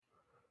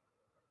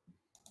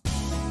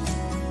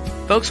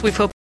Folks, we've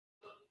hoped.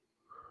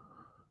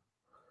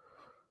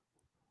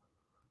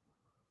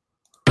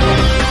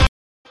 If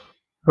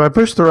I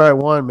push the right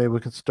one, maybe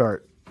we can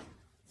start.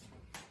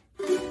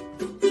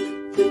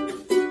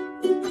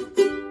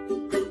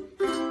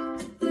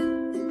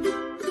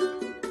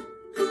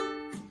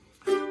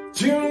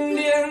 Tuned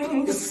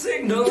in, the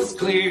signal's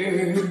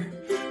clear.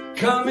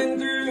 Coming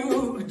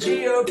through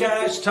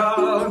Geocache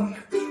Talk.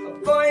 A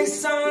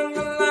voice on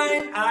the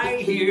line I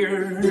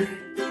hear.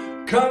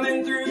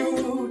 Coming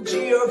through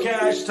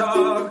Geocache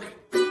Talk.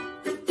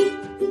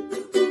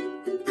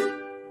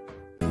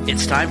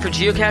 It's time for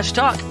Geocache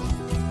Talk.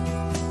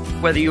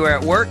 Whether you are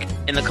at work,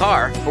 in the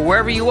car, or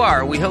wherever you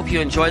are, we hope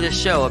you enjoy this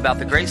show about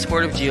the great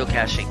sport of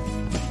geocaching.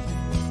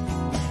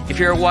 If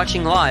you're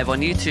watching live on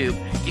YouTube,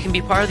 you can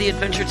be part of the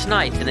adventure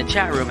tonight in the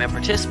chat room and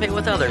participate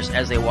with others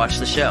as they watch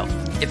the show.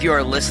 If you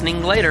are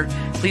listening later,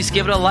 please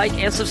give it a like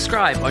and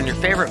subscribe on your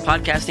favorite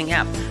podcasting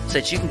app so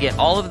that you can get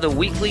all of the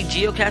weekly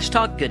Geocache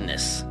Talk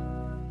goodness.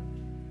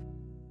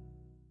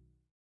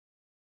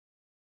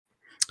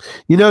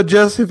 You know,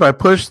 just if I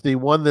push the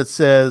one that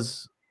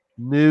says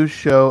new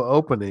show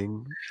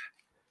opening,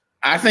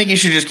 I think you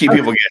should just keep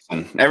people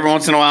guessing. Every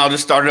once in a while,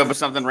 just start it up with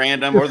something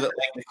random, or the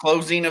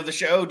closing of the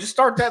show. Just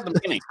start that at the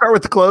beginning. Start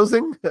with the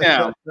closing?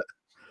 Yeah.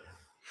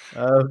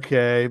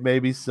 Okay,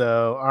 maybe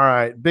so. All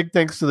right. Big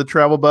thanks to the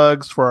Travel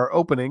Bugs for our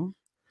opening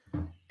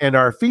and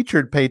our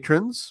featured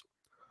patrons,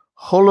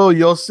 Holo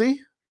Yossi,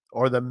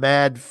 or the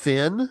Mad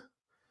Finn,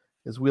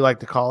 as we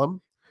like to call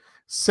him,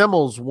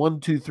 Semmels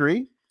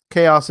 123,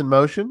 Chaos in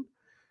Motion,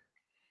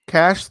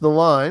 Cash the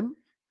Line,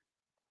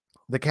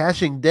 The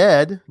Caching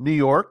Dead, New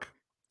York,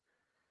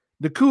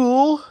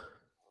 Nakul,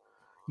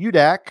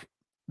 Udak,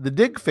 The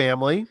Dig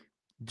Family,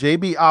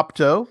 JB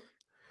Opto,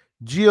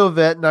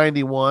 GeoVet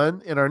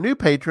 91, and our new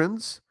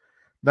patrons,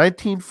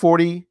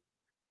 1940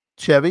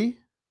 Chevy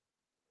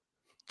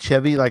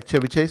like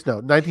Chevy Chase? No,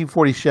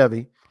 1940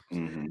 Chevy,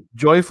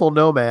 Joyful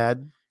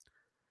Nomad,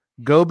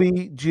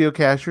 Gobi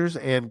Geocachers,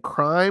 and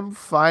Crime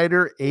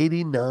Fighter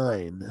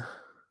 89.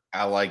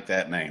 I like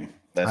that name.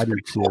 I do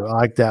too. Cool. I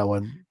like that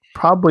one.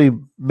 Probably,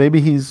 maybe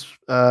he's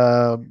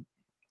maybe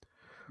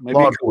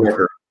a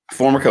coworker,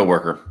 former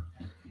coworker.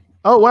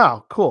 Oh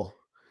wow, cool.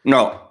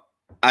 No,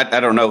 I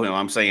don't know him.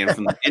 I'm saying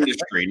from the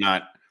industry,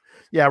 not.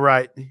 Yeah,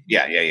 right.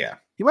 Yeah.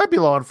 He might be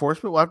law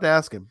enforcement. We'll have to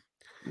ask him.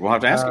 We'll have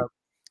to ask him.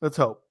 Let's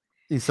hope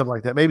he's something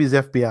like that. Maybe he's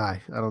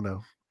FBI. I don't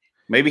know.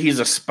 Maybe he's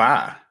a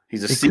spy.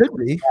 He's a secret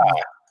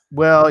spy.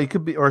 Well, he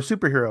could be, or a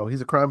superhero.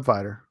 He's a crime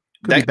fighter.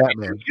 Could be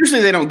Batman.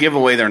 Usually they don't give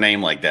away their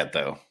name like that,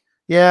 though.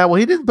 Yeah, well,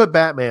 he didn't put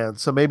Batman,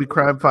 so maybe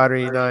Crime Fighter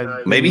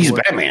 89. Maybe he's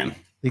Batman.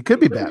 He could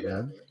be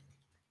Batman.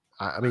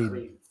 I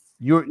mean,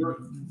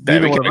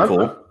 that'd be kind of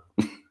cool.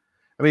 I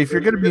mean, if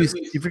you're gonna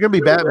be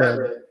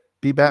Batman,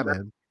 be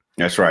Batman.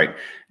 That's right.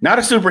 Not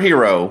a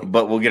superhero,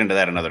 but we'll get into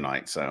that another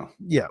night. So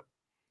yeah.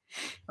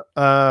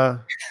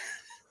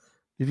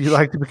 If you'd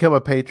like to become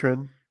a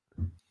patron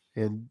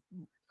and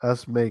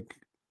us make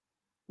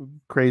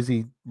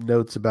crazy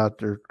notes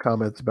about or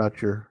comments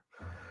about your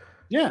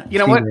you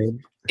know what? Name.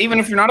 Even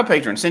if you're not a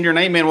patron, send your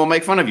name in. We'll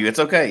make fun of you. It's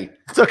okay.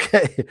 It's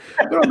okay. We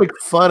don't make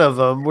fun of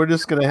them. We're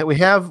just gonna we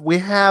have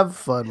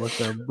fun with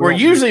them. We're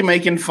usually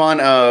making fun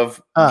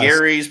of us.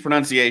 Gary's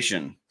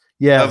pronunciation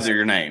of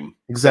your name.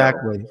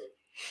 Exactly.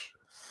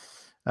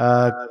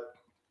 So.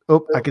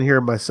 I can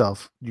hear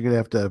myself. You're gonna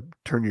have to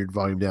turn your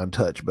volume down a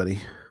touch, buddy.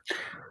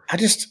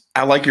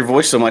 I like your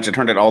voice so much. I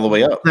turned it all the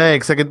way up.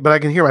 Thanks. But I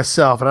can hear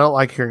myself, and I don't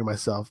like hearing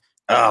myself.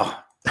 Oh.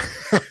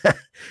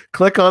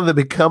 Click on the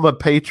Become a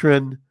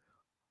Patron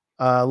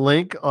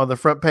link on the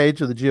front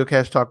page of the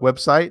Geocache Talk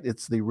website.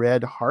 It's the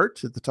red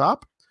heart at the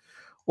top.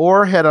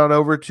 Or head on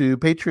over to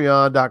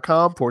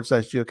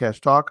patreon.com/Geocache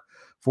Talk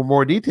for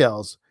more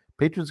details.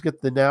 Patrons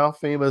get the now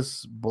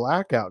famous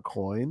blackout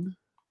coin.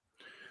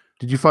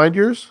 Did you find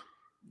yours?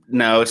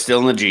 No, it's still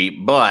in the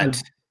Jeep,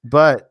 but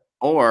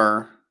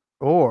or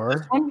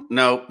this one?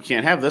 No, you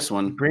can't have this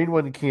one. Green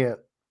one you can't.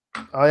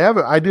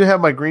 I do have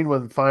my green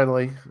one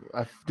finally.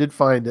 I did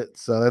find it,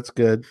 so that's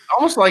good.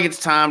 Almost like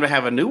it's time to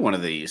have a new one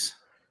of these.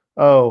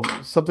 Oh,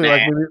 something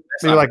like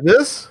maybe like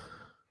this?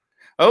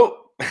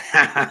 Oh,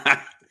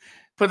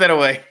 put that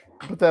away.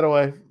 Put that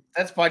away.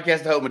 That's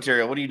podcast hope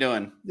material. What are you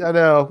doing? I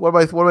know. What am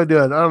I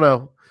doing? I don't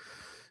know.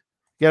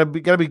 You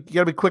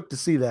gotta be quick to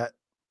see that.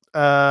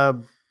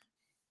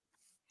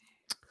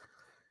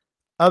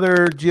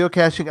 Other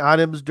geocaching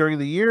items during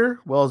the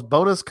year, well as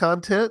bonus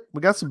content.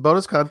 We got some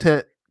bonus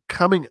content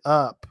coming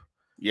up.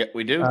 Yeah,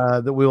 we do.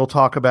 That we will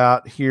talk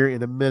about here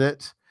in a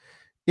minute.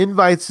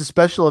 Invites to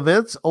special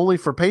events only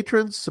for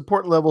patrons.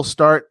 Support levels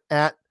start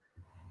at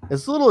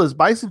as little as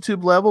Bison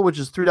Tube level, which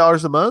is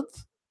 $3 a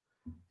month.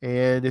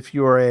 And if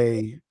you're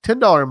a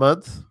 $10 a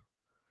month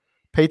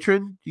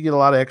patron, you get a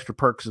lot of extra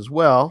perks as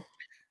well.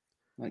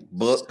 Like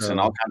books and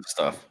all kinds of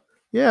stuff.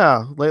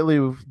 Yeah, lately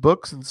with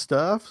books and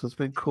stuff. So it's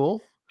been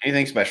cool.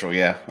 Anything special,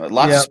 yeah.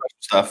 Lots of special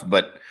stuff,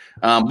 but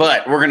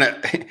we're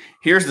gonna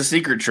here's the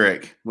secret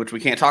trick, which we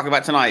can't talk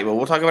about tonight, but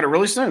we'll talk about it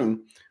really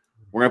soon.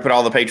 We're gonna put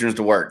all the patrons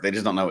to work. They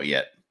just don't know it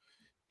yet.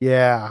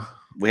 Yeah.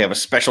 we have a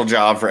special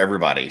job for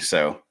everybody.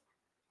 So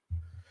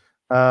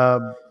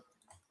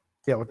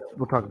yeah,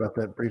 we'll talk about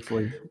that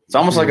briefly. it's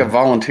almost like a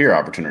volunteer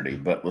opportunity,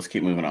 but let's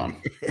keep moving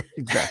on.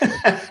 Exactly.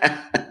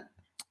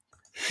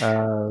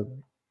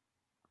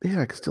 Yeah,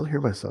 I can still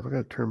hear myself. I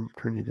got to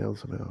turn you down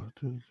somehow.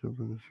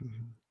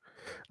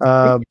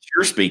 It's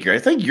your speaker. I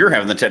think you're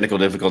having the technical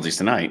difficulties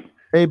tonight.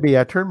 Maybe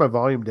I turned my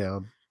volume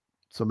down,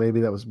 so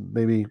maybe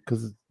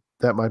because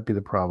that might be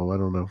the problem. I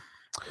don't know.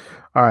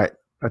 All right,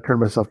 I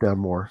turned myself down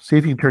more. See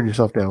if you can turn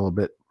yourself down a little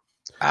bit.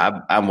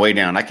 I'm way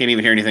down. I can't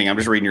even hear anything. I'm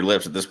just reading your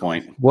lips at this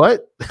point.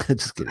 What?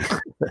 Just kidding.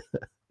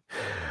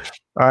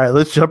 All right,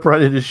 let's jump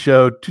right into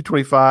show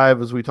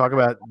 225 as we talk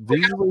about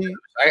visually.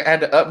 I had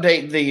to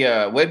update the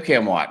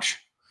webcam watch.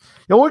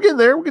 Yeah, we'll get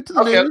there. We'll get to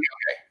the Okay. news.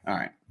 All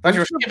right. I thought you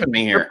were skipping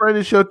me here. Jump right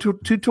into show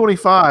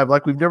 225,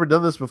 like we've never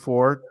done this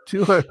before.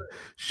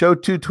 Show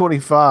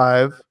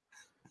 225,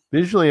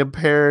 visually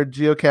impaired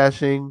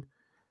geocaching,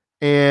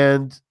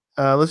 and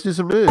let's do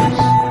some news.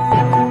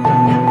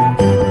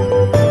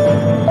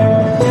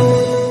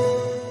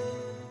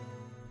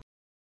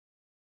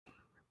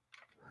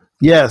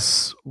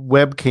 Yes,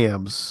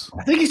 webcams.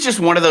 I think it's just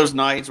one of those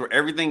nights where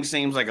everything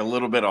seems like a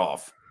little bit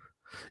off.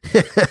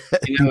 You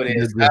know it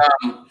is.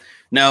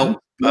 No.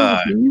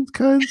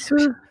 Kind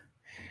sir.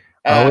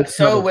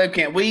 So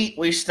webcam,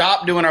 we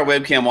stopped doing our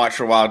webcam watch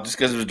for a while just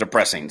because it was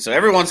depressing. So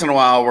every once in a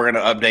while we're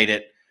going to update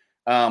it.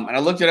 And I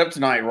looked it up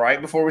tonight right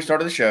before we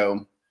started the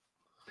show.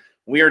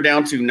 We are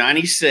down to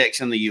 96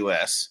 in the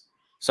U.S.,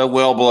 so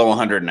well below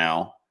 100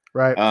 now.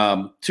 Right.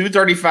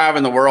 235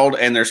 in the world,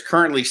 and there's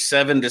currently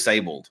 7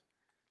 disabled.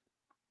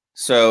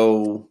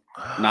 So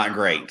not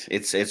great.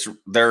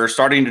 They're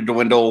starting to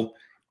dwindle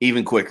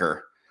even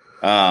quicker.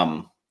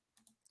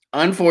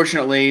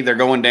 Unfortunately, they're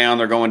going down,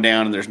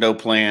 and there's no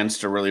plans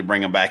to really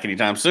bring them back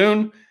anytime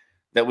soon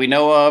that we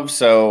know of.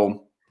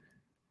 So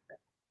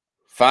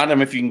find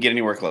them if you can get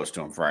anywhere close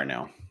to them for right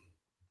now.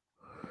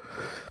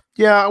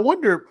 Yeah, I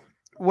wonder,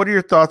 what are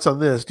your thoughts on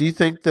this? Do you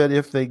think that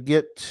if they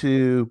get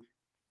to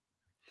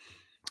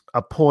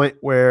a point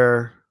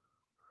where,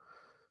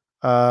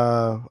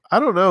 I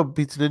don't know,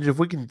 Pizza Ninja, if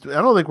we can,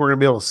 I don't think we're going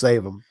to be able to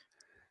save them.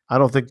 I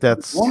don't think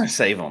that's. I want to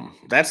save them.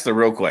 That's the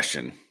real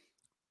question.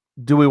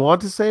 Do we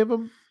want to save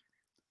them?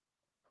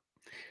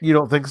 You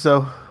don't think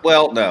so?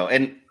 Well, no.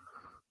 And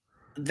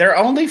they're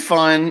only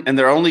fun and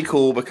they're only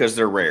cool because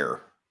they're rare.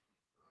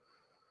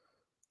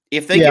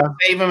 If they can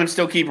save them and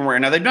still keep them rare.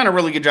 Now, they've done a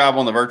really good job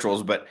on the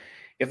virtuals, but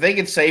if they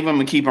could save them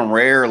and keep them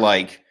rare,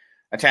 like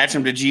attach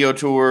them to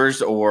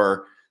GeoTours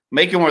or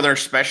make them where they're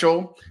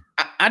special,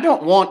 I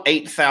don't want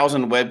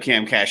 8,000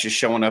 webcam caches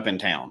showing up in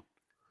town.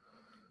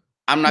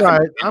 I'm not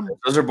going to.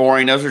 Those are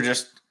boring. Those are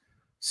just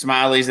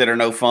smileys that are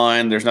no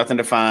fun. There's nothing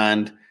to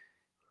find.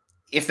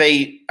 If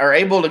they are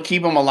able to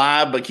keep them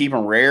alive but keep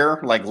them rare,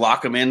 like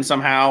lock them in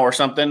somehow or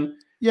something,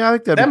 yeah, I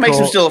think that makes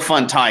them still a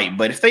fun type.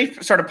 But if they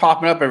started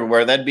popping up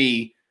everywhere, that'd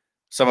be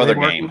some other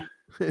game.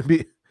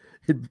 It'd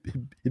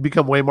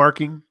become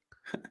waymarking.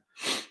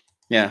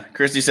 Yeah,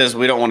 Christy says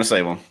we don't want to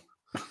save them.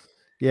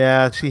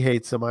 Yeah, she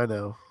hates them. I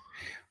know.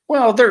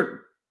 Well,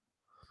 they're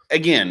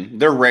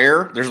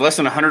rare. There's less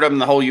than 100 of them in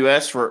the whole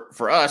U.S.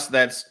 For us,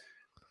 that's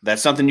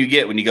something you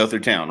get when you go through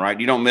town, right?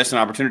 You don't miss an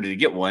opportunity to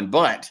get one.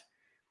 But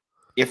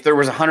if there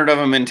was 100 of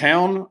them in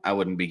town, I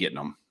wouldn't be getting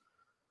them.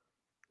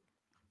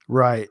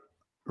 Right.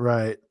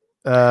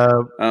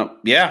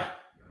 Yeah.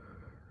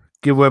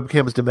 Give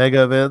webcams to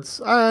mega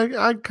events.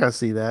 I kind of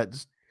see that.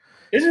 Just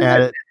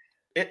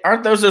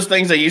aren't those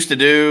things they used to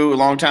do a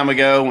long time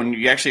ago when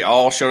you actually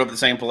all showed up at the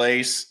same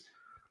place?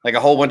 Like a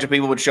whole bunch of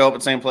people would show up at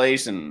the same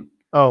place and.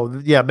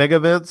 Oh yeah, mega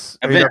events.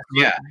 Yeah.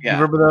 You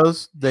remember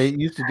those? They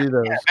used to do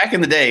those back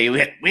in the day.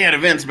 We had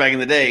events back in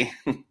the day.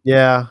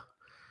 Yeah.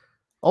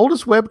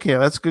 Oldest webcam.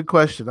 That's a good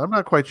question. I'm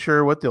not quite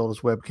sure what the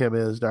oldest webcam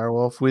is,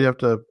 Direwolf. We'll have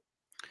to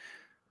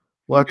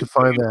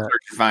find that.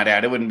 Search and find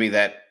out. It wouldn't be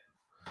that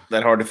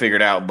hard to figure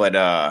it out,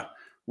 but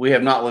we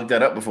have not looked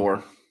that up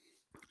before.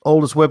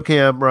 Oldest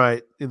webcam,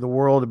 right, in the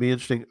world. It'd be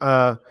interesting.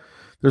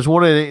 There's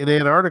one in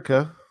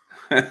Antarctica.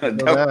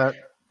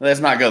 Let's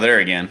not go there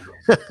again.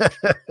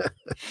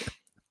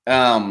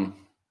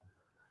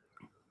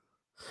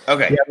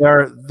 Okay.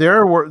 Yeah,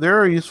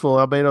 they're useful.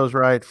 Albano's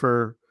right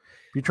for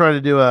if you're trying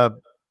to do a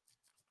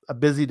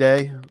busy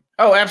day.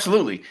 Oh,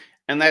 absolutely.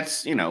 And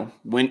that's,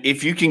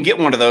 if you can get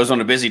one of those on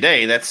a busy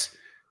day, that's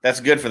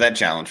good for that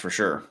challenge for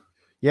sure.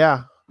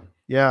 Yeah.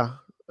 Yeah.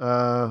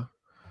 I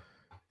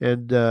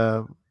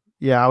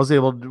was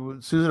able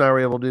to, Susan and I were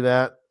able to do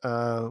that.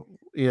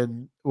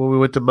 When we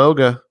went to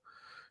Moga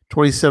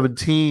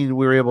 2017,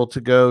 we were able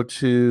to go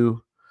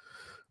to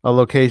a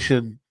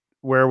location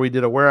where we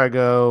did a Where I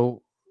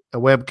Go, a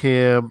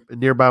webcam, and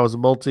nearby was a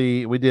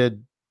multi. We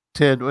did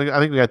 10. I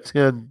think we got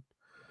 10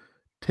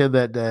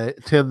 that day.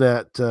 10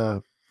 that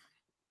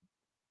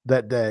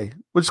day,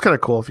 which is kind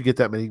of cool if you get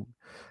that many.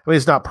 I mean,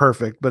 it's not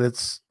perfect, but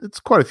it's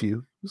quite a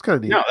few. It's kind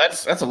of neat. No,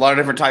 that's a lot of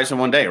different types in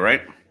one day,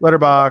 right?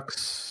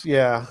 Letterbox,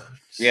 yeah,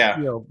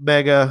 yeah.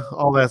 Mega,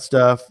 all that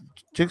stuff.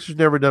 Jinxer's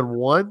never done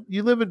one.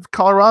 You live in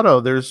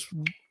Colorado. There's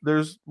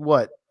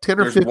what, 10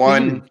 or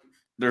 15?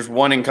 There's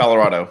one in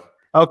Colorado.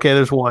 Okay,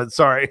 there's one.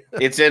 Sorry.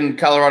 It's in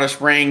Colorado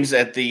Springs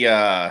at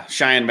the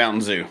Cheyenne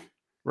Mountain Zoo.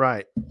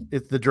 Right.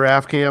 It's the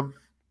giraffe cam.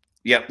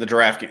 Yep, the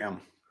giraffe cam.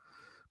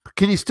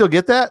 Can you still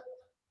get that?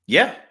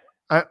 Yeah.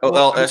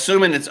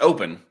 Assuming it's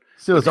open.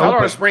 So it's Colorado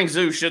open. Springs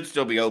Zoo should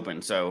still be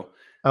open. So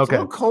it's Okay. a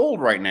little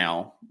cold right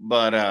now,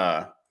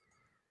 but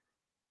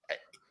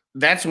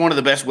that's one of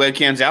the best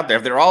webcams out there.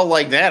 If they're all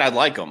like that, I'd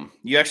like them.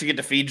 You actually get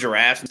to feed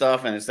giraffes and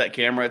stuff, and it's that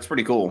camera. It's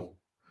pretty cool.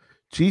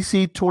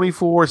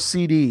 GC24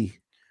 CD.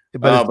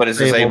 But it's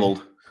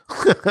disabled.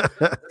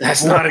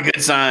 That's not a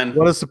good sign.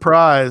 What a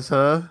surprise,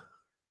 huh?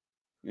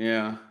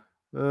 Yeah.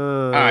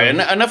 All right.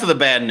 Enough of the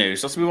bad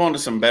news. Let's move on to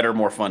some better,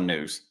 more fun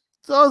news.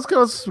 So let's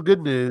go with some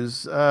good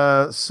news.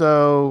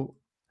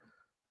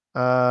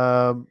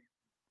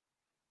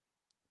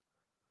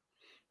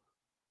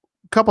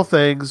 Couple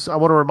things. I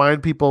want to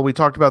remind people, we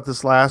talked about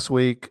this last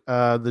week.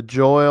 The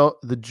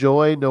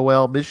Joy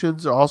Noel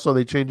missions. Also,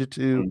 they changed it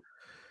to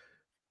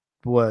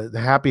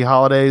the Happy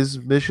Holidays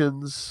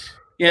missions.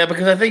 Yeah,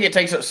 because I think it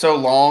takes it so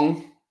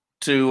long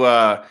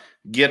to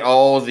get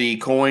all the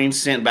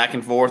coins sent back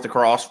and forth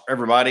across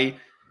everybody.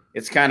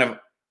 It's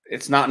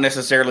not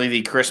necessarily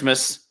the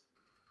Christmas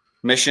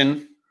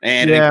mission,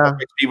 and it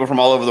incorporates people from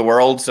all over the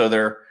world. So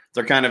they're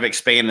kind of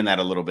expanding that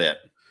a little bit,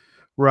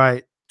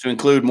 right, to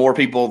include more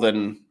people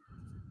than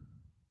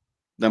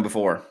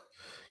before.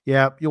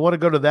 Yeah, you want to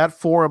go to that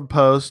forum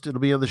post. It'll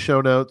be in the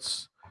show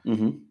notes.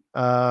 Mm-hmm.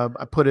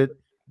 I put it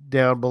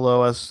down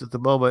below us at the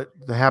moment.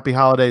 The Happy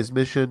Holidays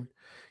mission.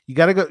 You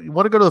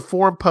want to go to the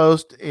forum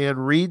post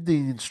and read the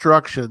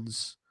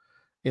instructions,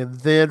 and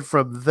then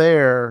from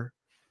there,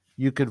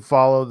 you can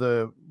follow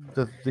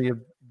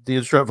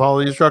follow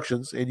the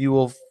instructions, and you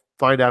will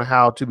find out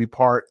how to be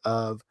part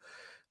of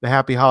the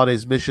Happy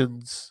Holidays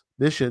mission,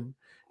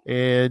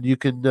 and you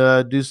can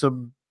do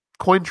some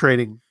coin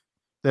trading.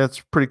 That's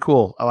pretty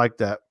cool. I like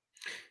that.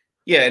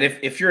 Yeah, and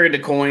if you're into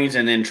coins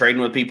and then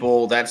trading with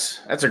people,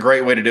 that's a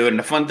great way to do it, and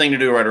a fun thing to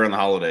do right around the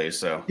holidays.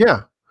 So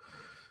yeah,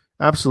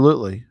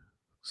 absolutely.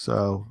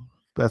 So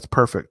that's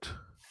perfect.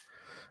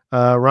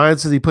 Ryan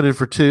says he put in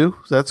for 2.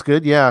 So that's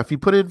good. Yeah, if you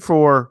put in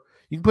for,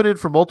 you can put in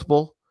for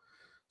multiple.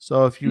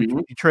 So if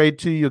you trade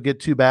 2, you'll get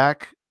 2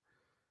 back.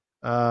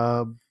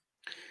 So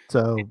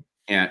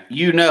yeah,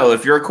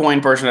 if you're a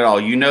coin person at all,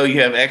 you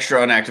have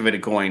extra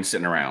unactivated coins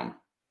sitting around.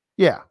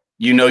 Yeah,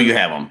 you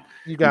have them.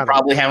 You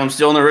probably have them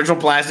still in the original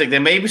plastic. They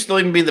may still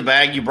even be in the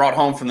bag you brought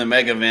home from the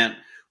mega event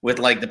with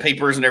like the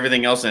papers and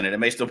everything else in it. It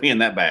may still be in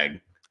that bag.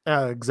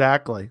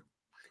 Exactly.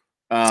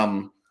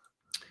 I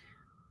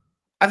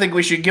think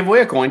we should give away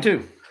a coin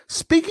too.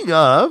 Speaking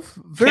of,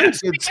 very good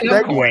segue.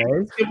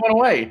 Let's give one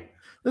away.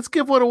 Let's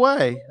give one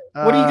away.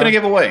 What are you going to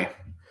give away?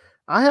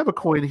 I have a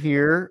coin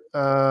here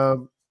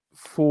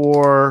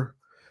for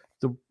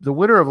the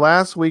winner of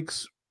last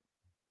week's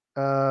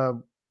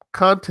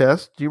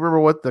contest. Do you remember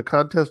what the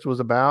contest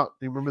was about?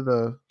 Do you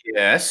remember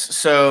Yes.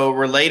 So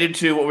related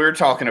to what we were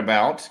talking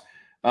about,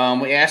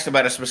 we asked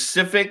about a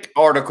specific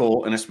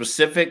article in a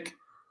specific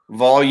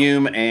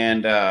volume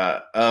and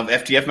of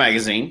FTF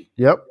magazine.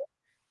 Yep.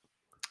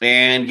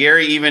 And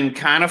Gary even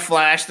kind of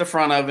flashed the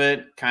front of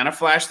it, kind of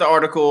flashed the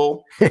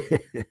article.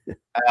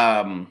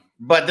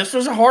 But this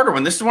was a harder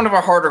one. This is one of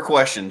our harder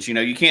questions.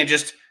 You can't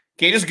just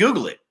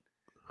Google it.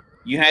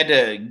 You had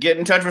to get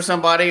in touch with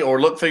somebody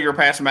or look through your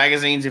past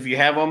magazines if you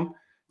have them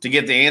to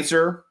get the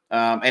answer.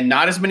 And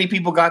not as many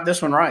people got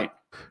this one right.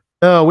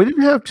 No, we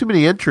didn't have too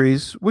many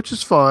entries, which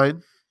is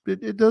fine.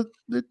 It happens.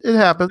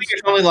 I think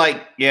it's only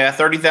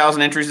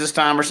 30,000 entries this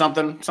time or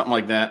something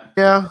like that.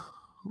 Yeah,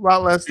 a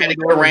lot less. And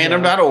go to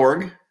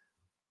random.org.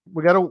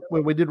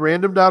 We did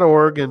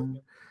random.org, and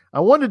I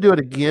wanted to do it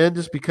again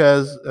just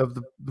because of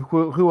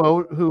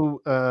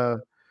who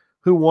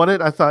won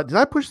it. I thought, did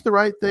I push the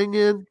right thing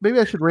in? Maybe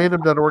I should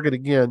random.org it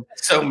again.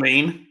 So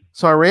mean.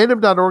 So I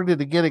random.org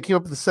it again. It came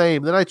up the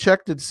same. Then I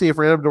checked it to see if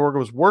random.org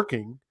was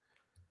working,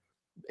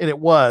 and it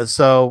was.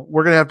 So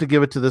we're gonna have to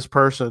give it to this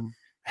person.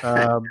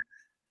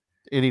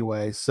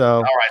 Anyway, so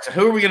all right. So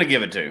who are we gonna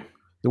give it to?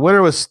 The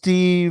winner was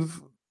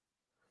Steve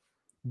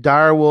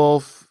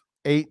Direwolf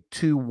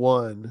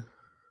 821.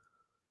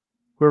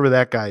 Whoever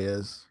that guy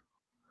is.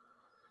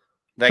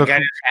 That guy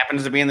just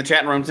happens to be in the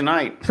chat room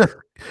tonight.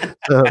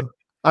 So,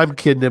 I'm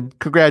kidding him.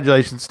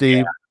 Congratulations,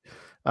 Steve.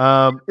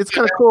 Yeah. It's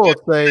kind of cool.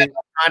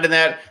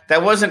 That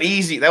wasn't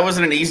easy. That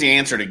wasn't an easy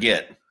answer to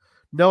get.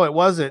 No, it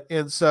wasn't.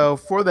 And so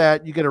for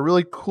that, you get a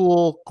really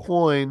cool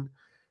coin.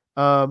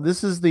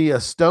 This is the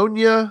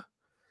Estonia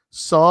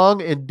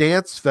Song and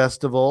Dance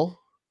Festival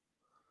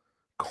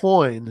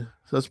coin.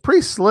 So it's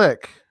pretty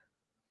slick.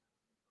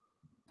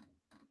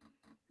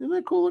 Isn't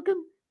that cool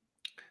looking?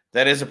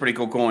 That is a pretty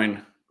cool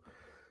coin.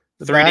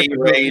 3D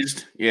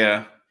raised.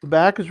 Yeah. The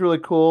back is really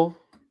cool.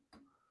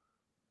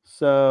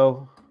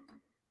 So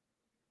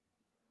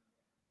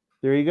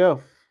there you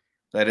go.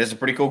 That is a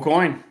pretty cool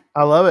coin.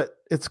 I love it.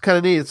 It's kind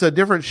of neat. It's a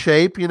different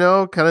shape, kind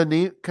of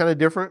neat, kind of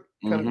different,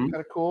 kind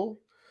of cool.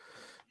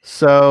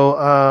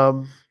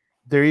 So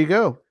there you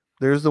go.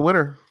 There's the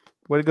winner.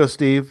 Way to go,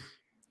 Steve.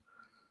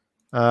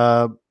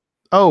 Oh,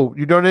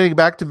 you're donating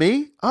back to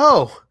me?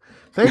 Oh,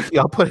 thank you.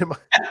 I'll put it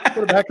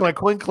back in my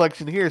coin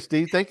collection here,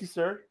 Steve. Thank you,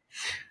 sir.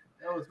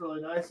 That was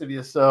really nice of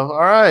you. So, all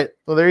right.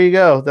 Well, there you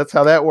go. That's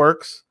how that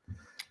works.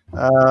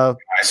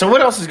 So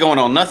what else is going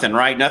on? Nothing,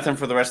 right? Nothing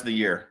for the rest of the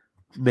year.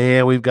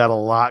 Man, we've got a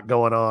lot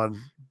going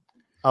on.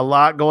 A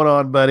lot going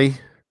on, buddy.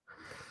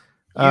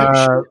 You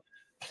should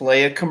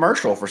play a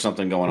commercial for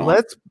something going on.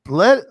 Let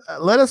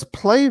us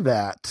play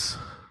that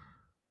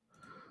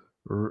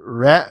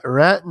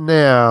right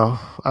now.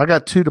 I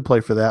got 2 to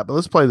play for that, but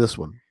let's play this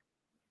one.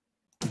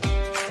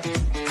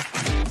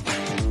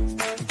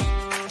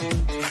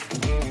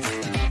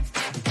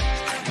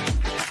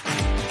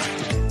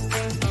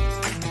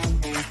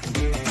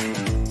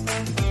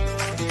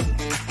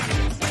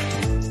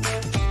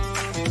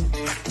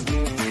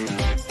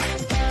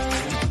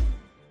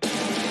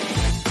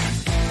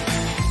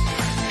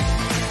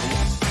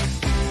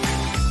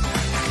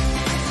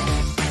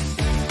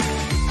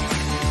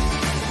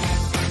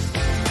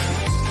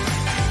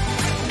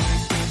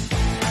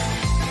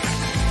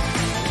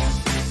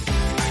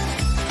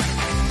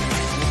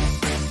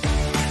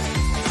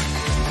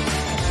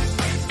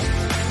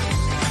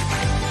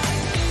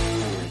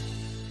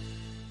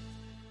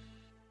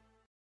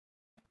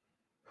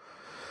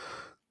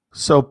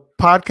 So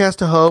Podcast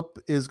to Hope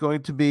is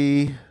going to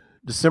be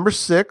December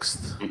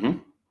 6th. Mm-hmm.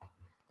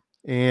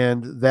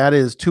 And that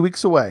is 2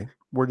 weeks away.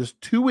 We're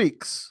just 2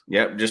 weeks.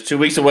 Yep, just 2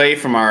 weeks away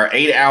from our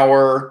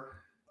 8-hour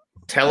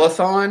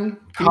telethon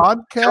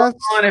Podcast.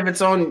 Telethon, if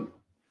it's on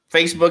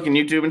Facebook and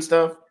YouTube and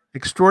stuff.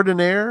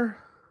 Extraordinaire.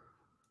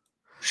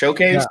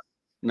 Showcase? Yeah.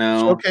 No.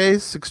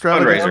 Showcase.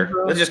 Extraordinaire.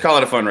 Fundraiser. Let's just call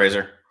it a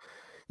fundraiser.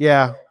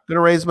 Yeah. Going to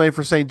raise money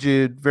for St.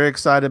 Jude. Very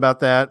excited about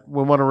that.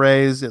 We want to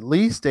raise at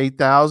least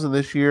 $8,000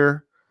 this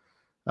year.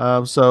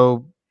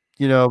 So,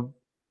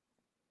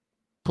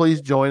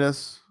 please join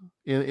us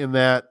in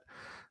that.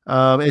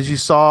 As you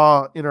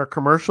saw in our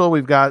commercial,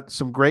 we've got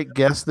some great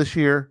guests this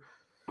year.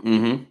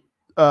 Mm-hmm.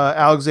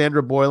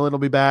 Alexandra Boylan will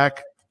be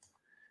back.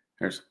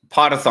 There's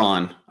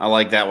Potathon. I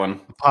like that one.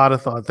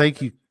 Potathon.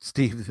 Thank you,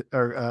 Steve.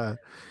 That's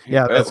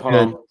good.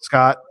 On.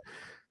 Scott.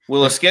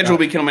 Will a schedule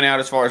be coming out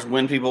as far as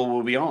when people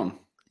will be on?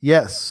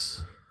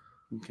 Yes.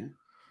 Okay.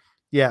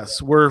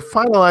 Yes, we're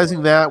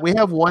finalizing that. We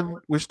have one.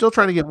 We're still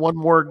trying to get one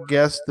more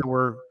guest that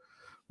we're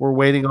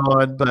waiting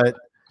on, but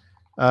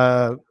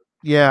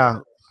we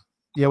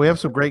have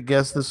some great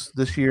guests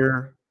this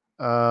year.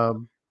 It's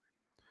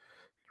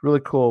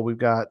really cool. We've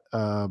got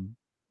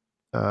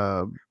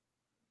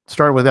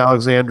starting with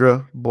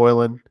Alexandra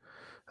Boylan.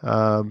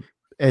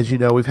 As you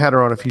know, we've had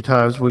her on a few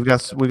times. We've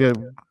got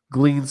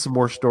gleaned some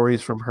more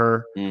stories from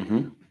her,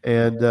 mm-hmm.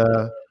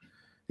 and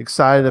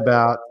excited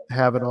about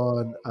having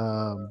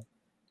on.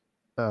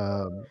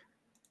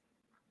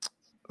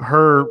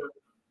 Her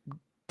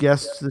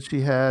guests that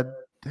she had.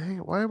 Dang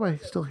it, why am I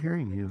still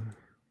hearing you?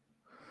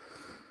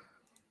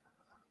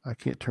 I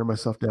can't turn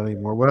myself down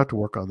anymore. We'll have to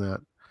work on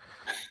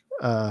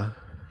that.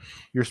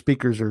 Your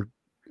speakers are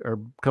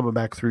coming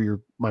back through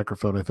your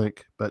microphone, I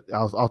think, but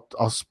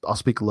I'll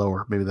speak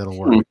lower. Maybe that'll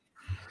work.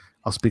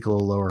 I'll speak a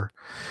little lower.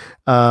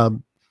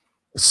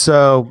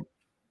 So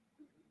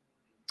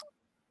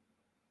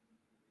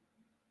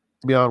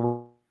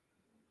beyond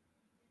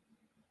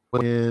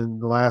in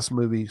the last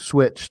movie,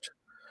 Switched.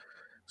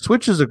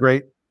 Switch is a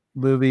great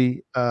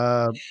movie.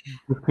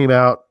 It came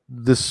out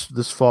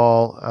this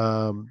fall.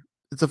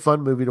 It's a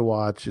fun movie to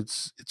watch.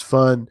 It's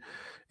fun.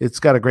 It's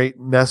got a great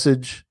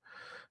message.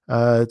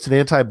 It's an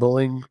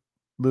anti-bullying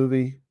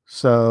movie.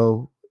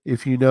 So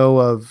if you know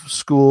of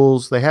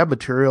schools, they have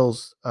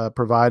materials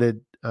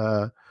provided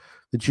that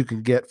you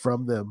can get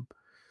from them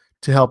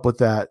to help with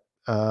that,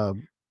 to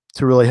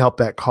really help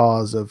that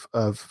cause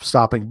of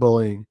stopping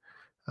bullying.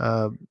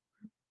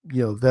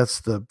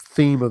 That's the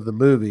theme of the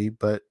movie,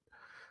 but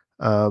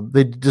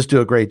they just do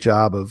a great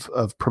job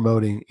of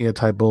promoting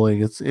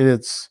anti-bullying. It's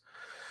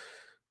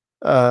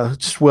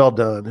just well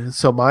done.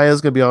 So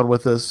Maya's going to be on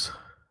with us.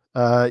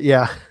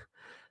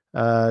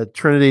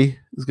 Trinity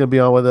is going to be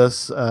on with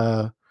us.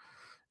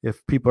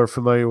 If people are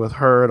familiar with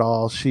her at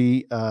all,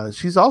 she's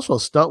also a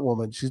stunt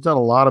woman. She's done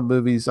a lot of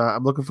movies.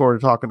 I'm looking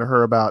forward to talking to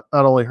her about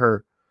not only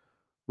her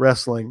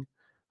wrestling,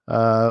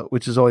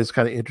 which is always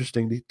kind of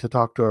interesting to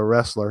talk to a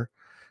wrestler.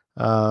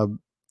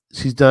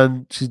 She's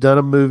done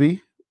a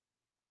movie,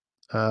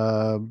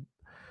 and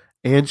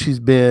she's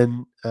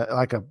been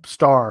like a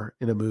star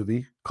in a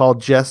movie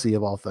called Jessie,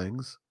 of all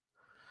things.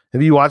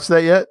 Have you watched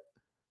that yet?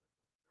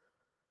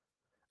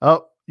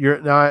 Oh,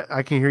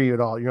 I can't hear you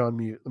at all. You're on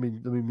mute. Let me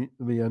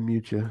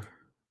unmute you.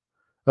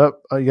 Oh,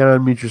 you gotta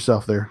unmute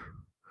yourself there.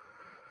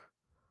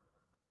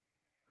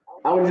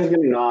 I was just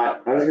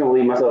gonna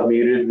leave myself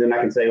muted, then I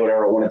can say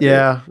whatever I want to.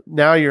 Yeah.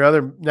 Now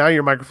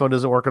your microphone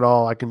doesn't work at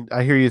all.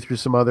 I hear you through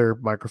some other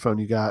microphone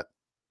you got.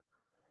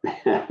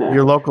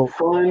 Your local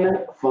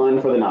fun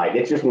for the night.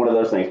 It's just one of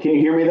those things. Can you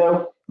hear me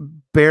though?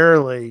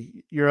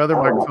 Barely. Your other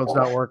microphone's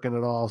not working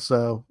at all.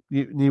 So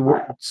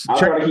I'll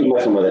try to keep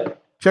messing with it.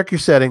 Check your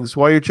settings.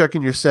 While you're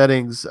checking your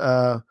settings,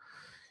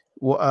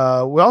 We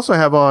also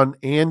have on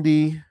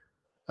Andy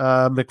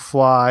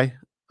McFly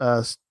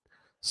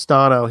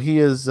Stano. He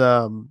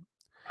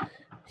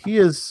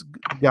has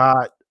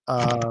got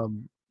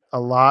a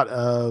lot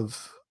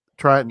of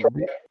trying. Are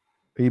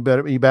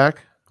you back?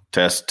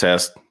 Test.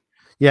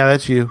 Yeah,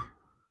 that's you.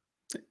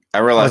 I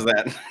realize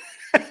that.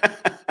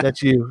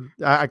 That's you.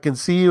 I can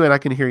see you and I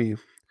can hear you.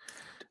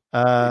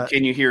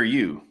 Can you hear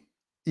you?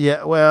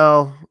 Yeah,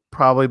 well,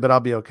 probably, but I'll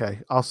be okay.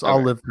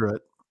 I'll live through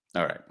it.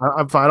 All right.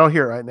 I'm fine. I don't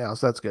hear it right now,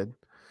 so that's good.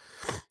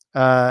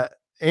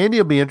 Andy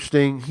will be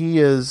interesting. He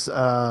is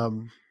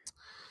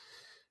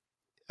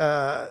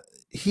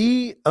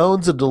he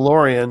owns a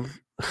DeLorean,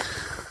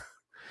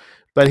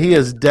 but he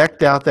has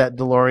decked out that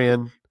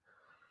DeLorean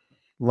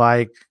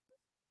like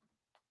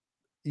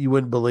you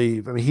wouldn't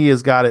believe. I mean, he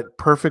has got it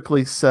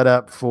perfectly set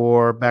up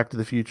for Back to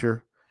the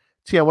Future.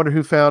 Gee, I wonder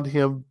who found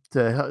him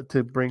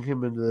to bring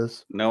him into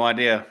this. No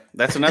idea.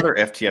 That's another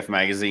FTF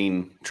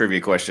magazine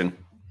trivia question.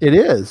 It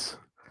is.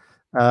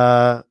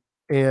 And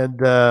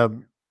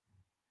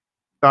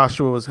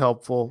Joshua was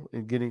helpful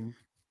in getting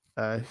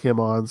him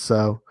on.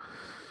 So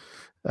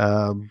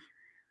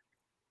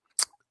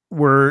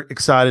we're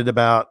excited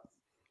about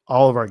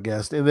all of our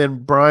guests. And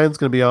then Brian's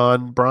going to be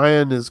on.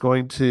 Brian is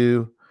going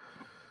to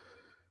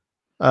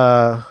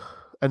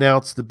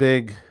announce the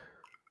big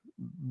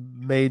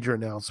major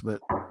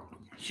announcement.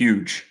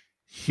 Huge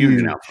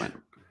announcement.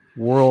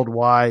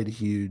 Worldwide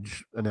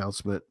huge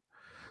announcement.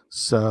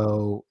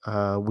 So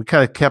we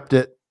kind of kept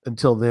it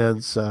until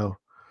then. So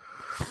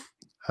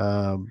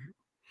I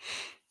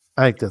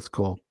think that's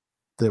cool.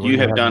 You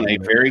have done a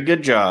very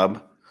good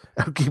job.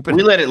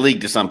 We let it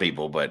leak to some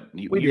people, but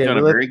you've done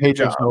a very good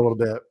job. A little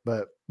bit,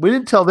 but we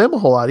didn't tell them a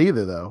whole lot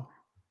either, though.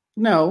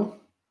 No.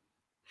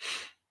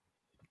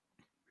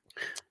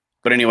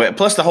 But anyway,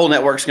 plus the whole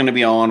network's going to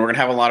be on. We're going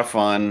to have a lot of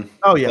fun.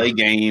 Oh, yeah. Play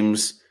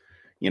games.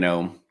 You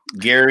know,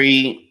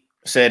 Gary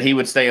said he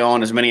would stay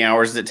on as many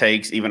hours as it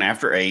takes, even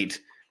after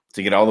 8,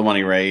 to get all the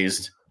money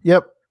raised.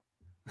 Yep.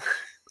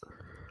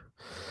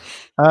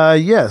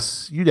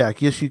 Yes,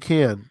 UDAC. Yes, you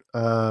can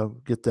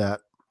get that.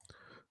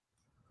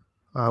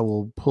 I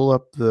will pull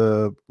up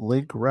the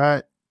link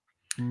right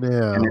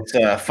now. And it's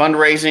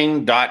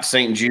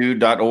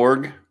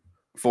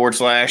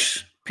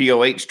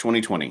fundraising.stjude.org/POH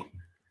 2020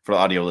 for the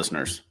audio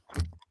listeners.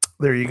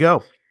 There you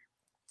go.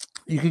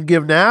 You can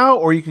give now,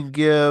 or you can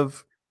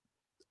give.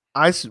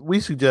 We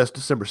suggest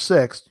December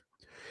 6th.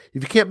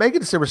 If you can't make it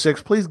December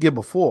 6th, please give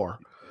before,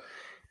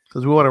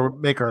 because we want to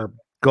make our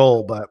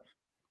goal. But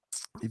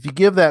if you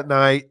give that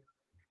night,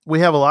 we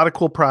have a lot of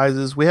cool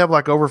prizes. We have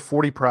like over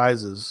 40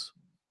 prizes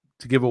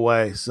to give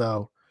away.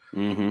 So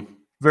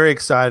very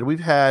excited. We've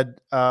had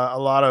a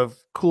lot of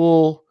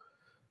cool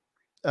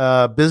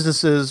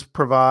businesses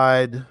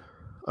provide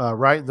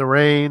Right in the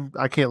Rain.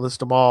 I can't list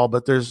them all,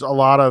 but there's a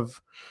lot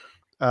of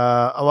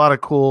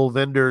cool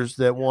vendors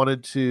that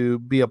wanted to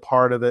be a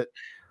part of it.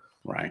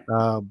 Right.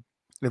 And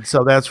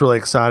so that's really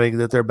exciting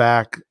that they're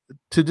back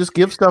to just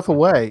give stuff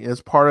away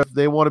as part of,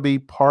 they want to be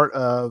part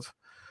of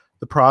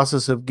the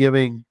process of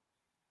giving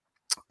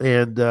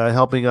and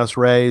helping us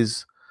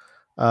raise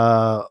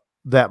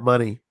that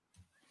money.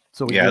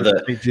 So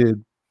St.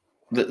 Jude.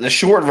 The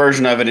short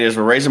version of it is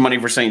we're raising money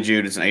for St.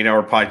 Jude. It's an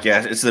 8-hour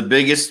podcast. It's the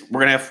biggest.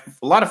 We're going to have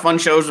a lot of fun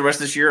shows the rest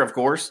of this year, of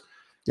course,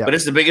 but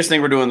it's the biggest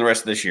thing we're doing the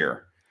rest of this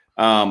year.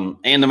 And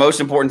the most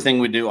important thing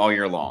we do all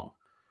year long.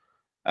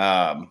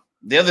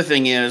 The other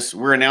thing is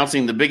we're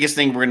announcing the biggest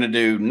thing we're going to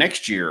do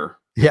next year.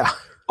 Yeah.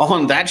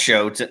 On that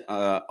show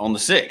on the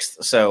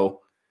 6th. So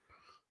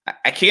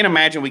I can't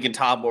imagine we can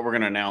top what we're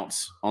going to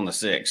announce on the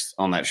 6th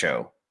on that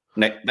show.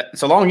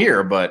 It's a long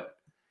year, but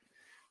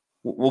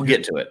we'll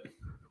get to it.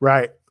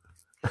 Right.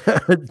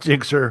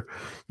 Jinxer.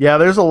 Yeah,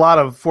 there's a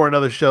lot for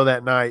another show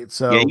that night.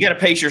 So yeah, you got to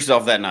pace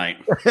yourself that night.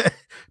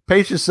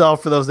 Pace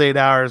yourself for those 8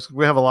 hours.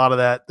 We have a lot of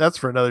that. That's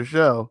for another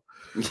show.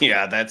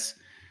 Yeah, that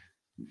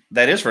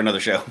is for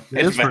another show.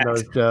 It is for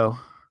another show.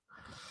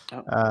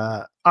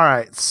 All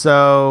right,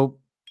 so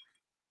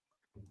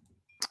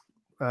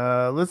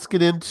let's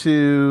get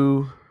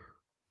into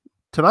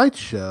tonight's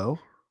show.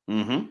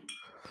 Mm-hmm.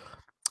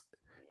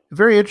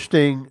 Very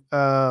interesting.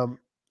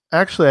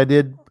 Actually, I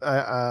did.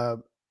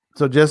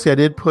 So, Jesse, I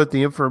did put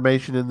the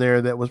information in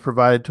there that was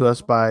provided to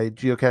us by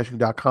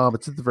geocaching.com.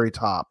 It's at the very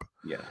top.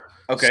 Yeah.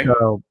 Okay.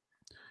 So,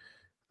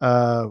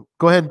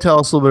 go ahead and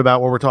tell us a little bit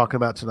about what we're talking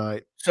about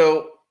tonight.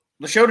 So,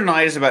 the show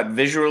tonight is about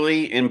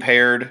visually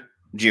impaired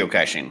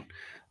geocaching.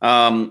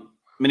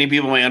 Many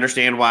people may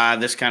understand why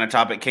this kind of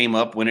topic came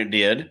up when it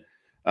did.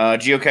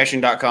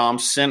 Geocaching.com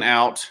sent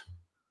out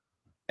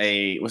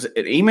was it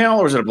an email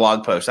or was it a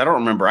blog post? I don't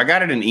remember. I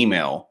got it in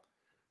email.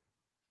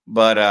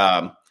 But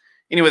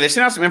anyway, they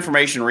sent out some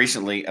information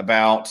recently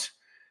about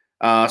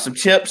some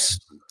tips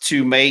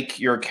to make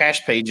your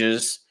cache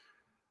pages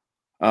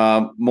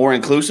more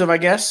inclusive, I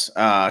guess,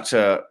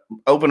 to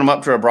open them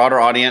up to a broader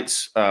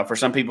audience for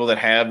some people that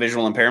have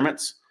visual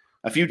impairments.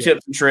 A few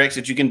tips and tricks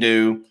that you can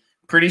do,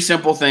 pretty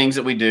simple things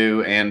that we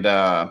do. And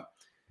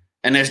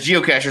as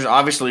geocachers,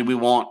 obviously we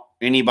want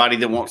anybody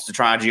that wants to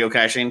try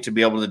geocaching to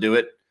be able to do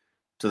it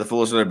to the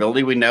fullest of their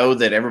ability. We know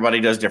that everybody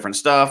does different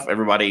stuff.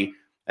 Everybody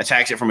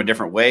attacks it from a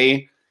different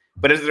way.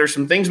 But if there's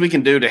some things we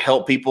can do to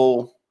help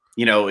people,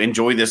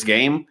 enjoy this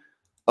game,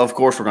 of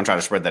course, we're going to try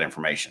to spread that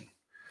information.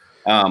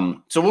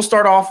 So we'll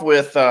start off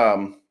with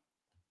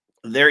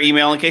their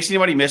email in case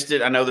anybody missed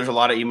it. I know there's a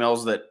lot of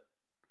emails that,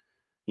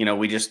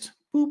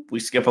 we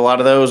skip a lot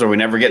of those or we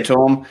never get to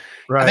them.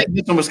 Right. I think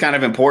this one was kind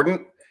of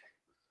important.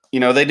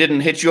 They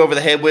didn't hit you over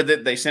the head with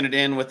it. They sent it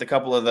in with a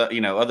couple of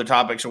the, other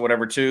topics or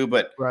whatever too.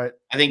 But right.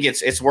 I think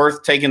it's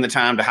worth taking the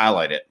time to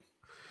highlight it.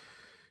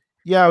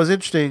 Yeah, it was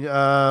interesting.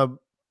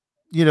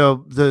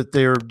 That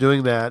they're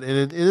doing that, and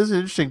it is an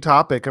interesting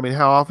topic. I mean,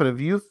 how often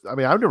have you? I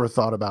mean, I've never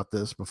thought about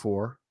this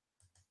before.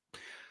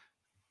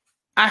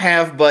 I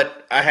have,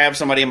 but I have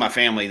somebody in my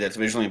family that's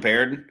visually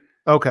impaired.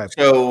 Okay.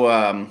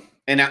 So,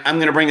 and I'm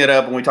going to bring that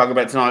up when we talk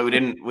about it tonight.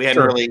 We hadn't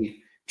Sure.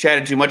 really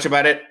chatted too much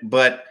about it,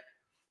 but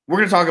we're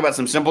going to talk about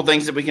some simple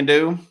things that we can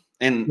do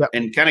and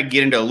kind of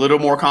get into a little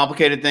more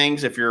complicated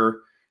things if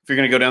you're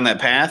going to go down that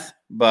path.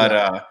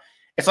 But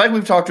it's like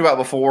we've talked about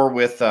before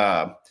with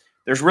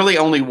there's really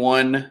only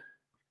one,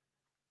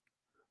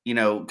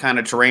 kind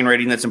of terrain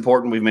rating that's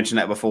important. We've mentioned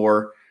that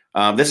before.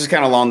 This is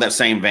kind of along that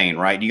same vein,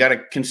 right? You got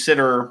to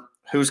consider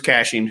who's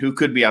caching, who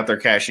could be out there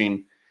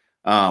caching.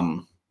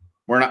 We're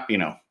not,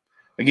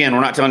 again,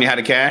 we're not telling you how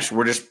to cache.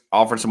 We're just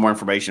offering some more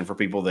information for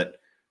people that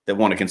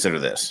want to consider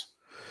this.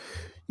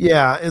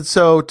 Yeah, and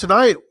so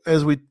tonight,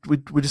 as we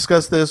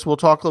discuss this, we'll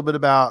talk a little bit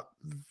about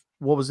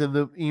what was in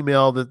the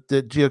email that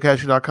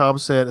geocaching.com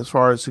sent as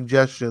far as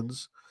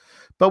suggestions.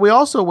 But we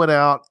also went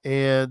out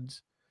and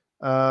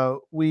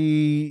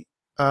Jesse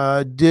and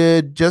I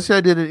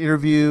did an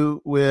interview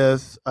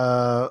with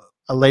a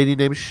lady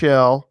named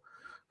Shell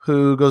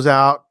who goes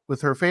out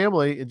with her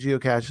family and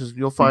geocaches. And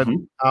you'll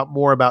find out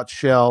more about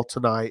Shell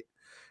tonight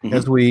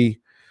as we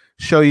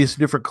show you some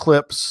different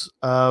clips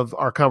of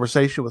our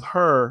conversation with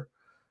her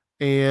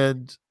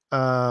and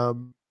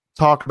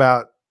talk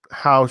about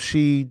how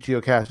she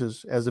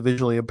geocaches as a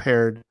visually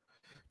impaired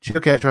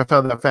geocacher. I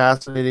found that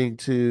fascinating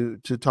to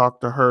talk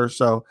to her.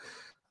 So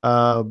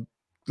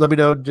let me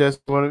know, Jess,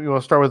 you want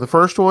to start with the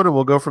first one and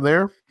we'll go from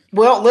there?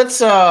 Well,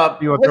 let's go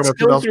through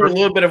a first?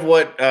 little bit of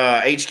what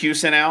HQ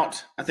sent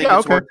out. I think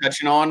it's worth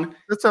touching on.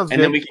 That sounds good.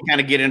 And then we can kind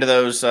of get into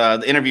those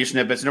the interview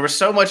snippets. And there was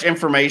so much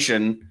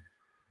information.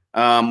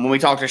 When we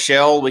talked to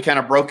Shell, we kind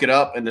of broke it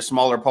up into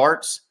smaller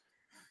parts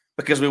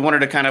because we wanted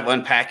to kind of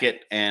unpack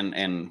it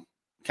and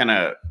kind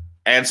of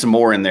add some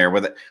more in there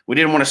with it. We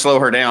didn't want to slow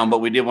her down,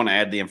 but we did want to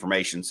add the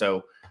information.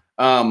 So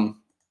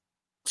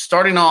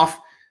starting off,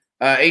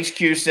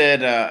 HQ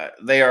said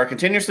they are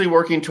continuously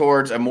working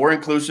towards a more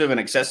inclusive and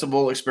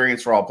accessible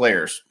experience for all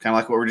players, kind of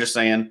like what we were just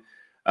saying.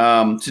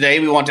 Today,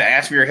 we want to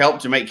ask for your help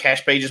to make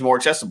cache pages more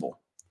accessible.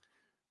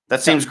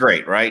 That seems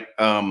great, right?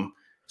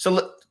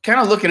 So kind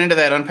of looking into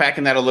that,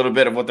 unpacking that a little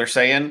bit of what they're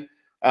saying.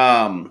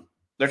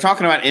 They're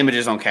talking about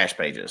images on cache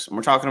pages, and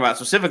we're talking about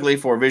specifically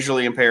for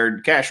visually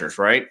impaired cachers,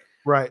 right?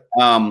 Right.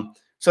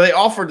 So they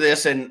offered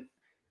this, and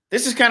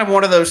this is kind of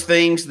one of those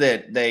things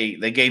that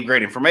they gave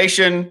great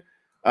information.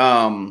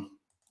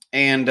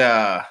 And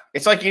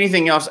it's like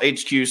anything else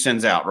HQ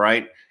sends out,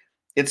 right?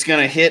 It's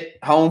going to hit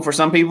home for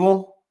some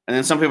people, and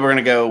then some people are going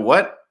to go,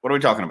 what are we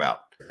talking about?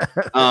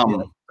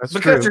 That's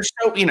because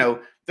true.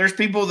 there's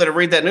people that have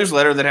read that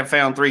newsletter that have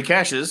found 3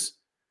 caches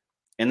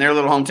in their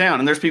little hometown,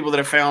 and there's people that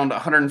have found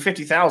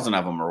 150,000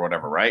 of them or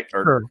whatever, right?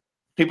 Or Sure.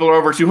 people are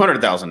over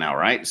 200,000 now,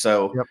 right?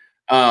 So,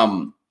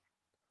 and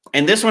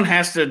this one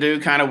has to do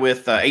kind of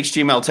with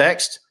HTML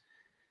text.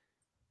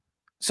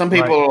 Some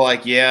people are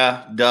like,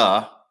 yeah,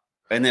 duh.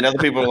 And then other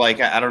people are like,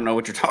 I don't know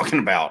what you're talking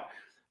about.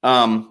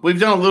 We've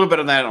done a little bit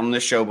of that on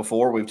this show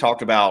before. We've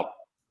talked about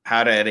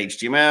how to add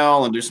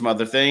HTML and do some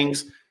other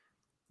things.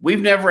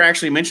 We've never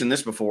actually mentioned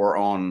this before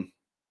on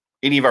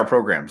any of our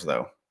programs,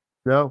 though.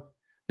 No.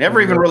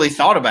 Never even really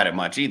thought about it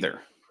much either.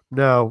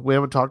 No, we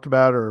haven't talked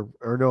about or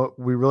no,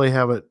 we really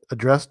haven't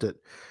addressed it.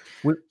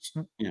 We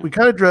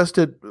kind of addressed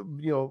it,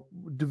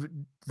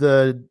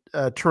 the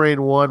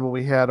terrain one when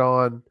we had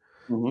on,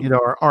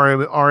 our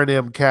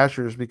R&M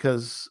cachers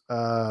because,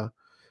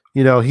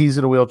 he's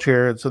in a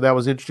wheelchair. And so that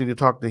was interesting to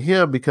talk to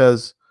him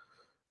because,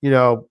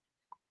 to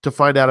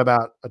find out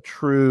about a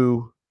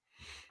true,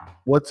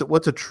 what's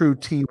a true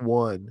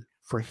T1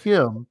 for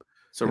him.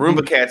 So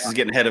Roomba Cats is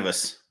getting ahead of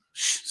us.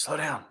 Shh, slow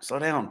down.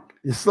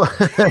 It's like,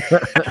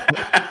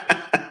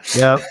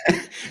 yeah.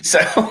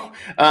 So,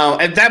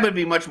 and that would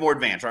be much more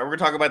advanced, right? We're going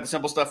to talk about the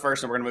simple stuff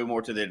first, and we're going to move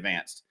more to the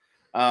advanced.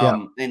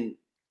 And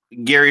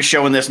Gary's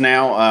showing this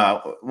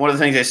now. One of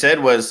the things they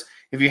said was,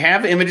 if you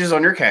have images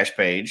on your cache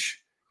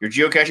page, your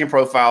geocaching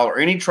profile, or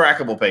any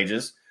trackable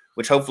pages,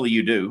 which hopefully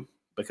you do,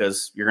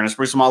 because you're going to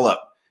spruce them all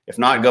up. If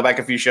not, go back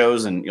a few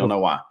shows and you'll know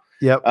why.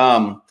 Yep.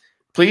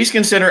 Please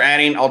consider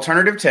adding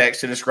alternative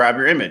text to describe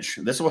your image.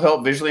 This will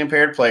help visually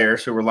impaired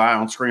players who rely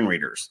on screen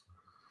readers.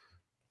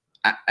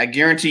 I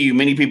guarantee you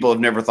many people have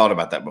never thought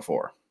about that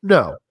before.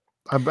 No,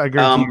 I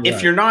guarantee you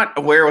if you're not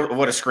aware of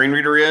what a screen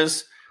reader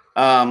is,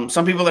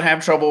 some people that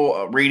have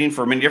trouble reading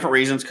for many different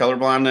reasons, color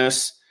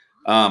blindness,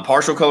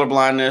 partial color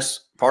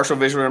blindness, partial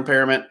visual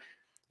impairment.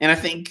 And I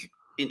think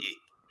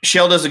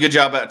Shell does a good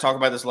job at talking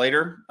about this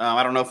later.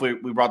 I don't know if we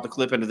brought the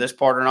clip into this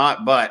part or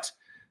not, but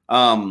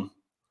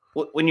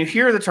when you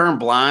hear the term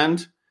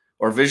blind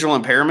or visual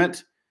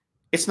impairment,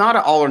 it's not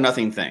an all or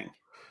nothing thing.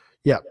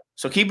 Yeah.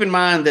 So keep in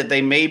mind that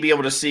they may be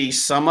able to see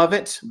some of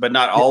it, but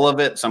not all of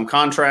it, some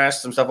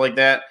contrast, some stuff like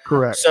that.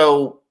 Correct.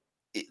 So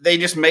they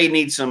just may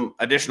need some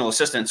additional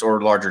assistance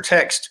or larger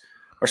text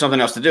or something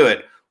else to do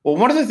it. Well,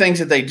 one of the things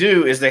that they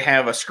do is they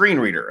have a screen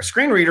reader. A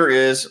screen reader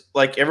is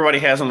like everybody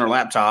has on their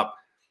laptop.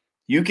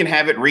 You can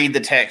have it read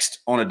the text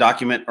on a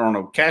document or on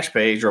a cache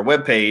page or a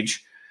web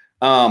page.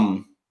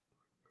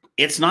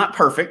 It's not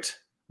perfect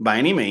by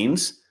any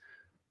means,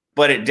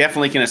 but it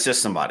definitely can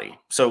assist somebody.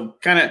 So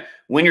kind of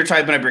when you're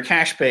typing up your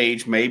cache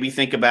page, maybe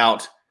think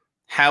about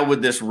how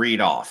would this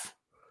read off?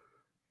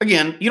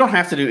 Again, you don't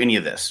have to do any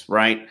of this,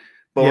 right?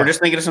 But we're just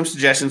thinking of some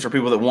suggestions for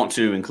people that want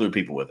to include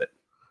people with it.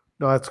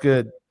 No, that's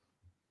good.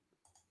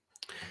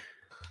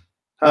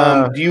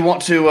 Do you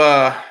want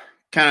to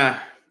kind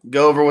of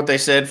go over what they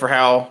said for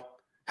how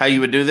you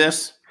would do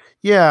this?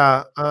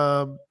 Yeah.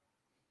 I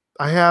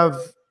have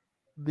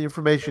the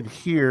information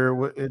here,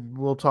 and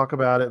we'll talk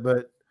about it,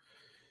 but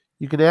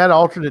you can add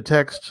alternate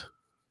text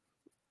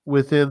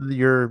within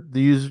your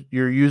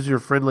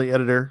user-friendly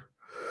editor,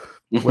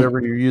 whatever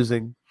you're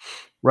using.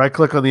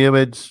 Right-click on the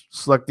image,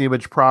 select the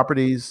image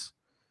properties,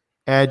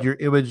 add your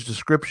image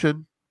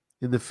description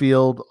in the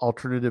field,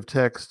 alternative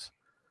text,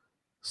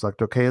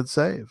 select OK and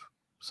save.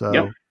 So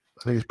I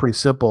think it's pretty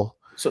simple.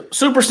 So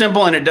super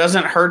simple, and it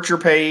doesn't hurt your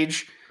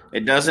page.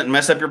 It doesn't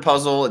mess up your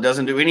puzzle. It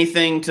doesn't do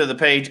anything to the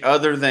page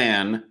other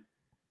than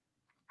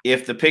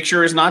if the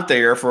picture is not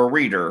there for a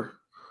reader,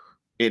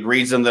 it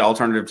reads them the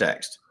alternative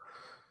text.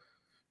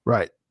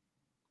 Right.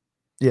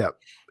 Yeah,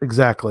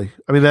 exactly.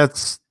 I mean,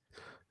 that's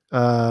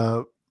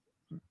very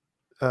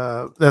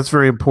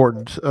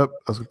important. I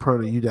was part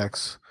of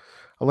UDEX.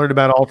 I learned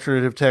about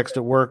alternative text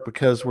at work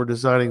because we're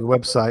designing the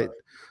website.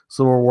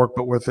 So more work,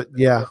 but worth it.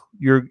 Yeah,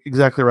 you're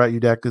exactly right,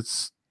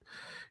 UDEC.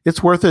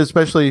 It's worth it,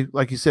 especially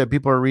like you said,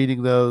 people are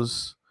reading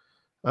those.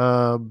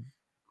 And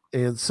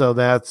so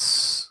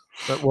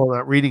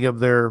not reading them,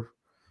 they're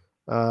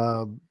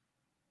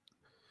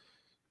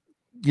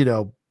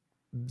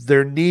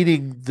they're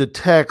needing the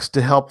text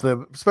to help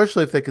them,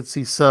 especially if they can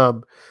see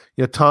some.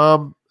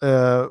 Tom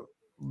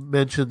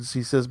mentions,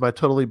 he says, my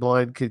totally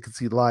blind kid can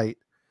see light.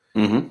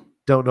 Mm-hmm.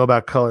 Don't know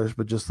about colors,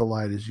 but just the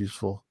light is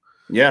useful.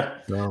 Yeah.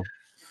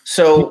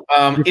 So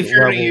if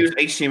you're going to use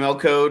HTML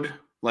code,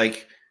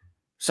 like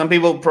some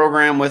people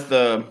program with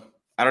what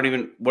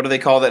do they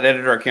call that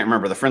editor? I can't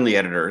remember. The friendly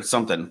editor. It's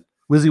something.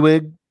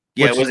 WYSIWYG.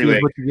 Yeah,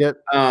 WYSIWYG. What you get.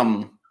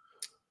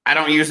 I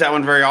don't use that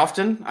one very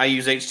often. I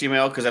use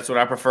HTML because that's what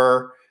I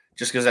prefer,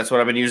 just because that's what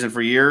I've been using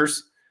for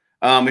years.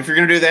 If you're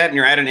going to do that and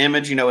you're at an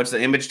image, it's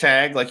the image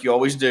tag like you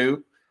always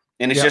do.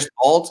 And it's just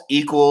alt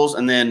equals,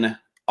 and then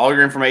all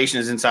your information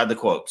is inside the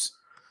quotes.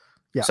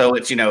 Yeah. So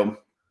it's,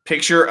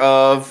 picture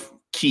of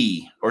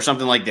key or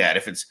something like that.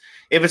 If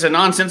it's a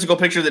nonsensical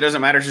picture that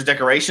doesn't matter, it's just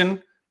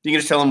decoration, you can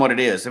just tell them what it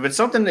is. If it's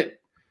something that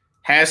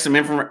has some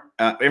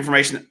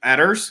information that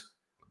matters,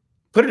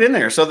 put it in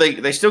there so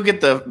they still get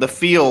the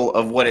feel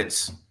of what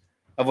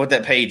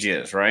that page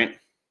is, right?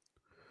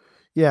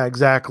 Yeah,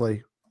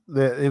 exactly.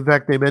 In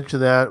fact, they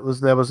mentioned that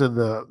was in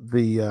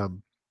the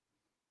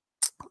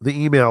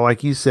email,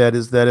 like you said,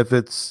 is that if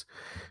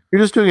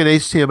you're just doing an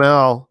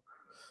HTML,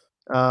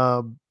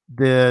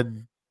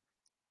 then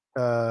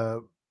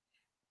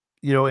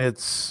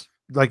it's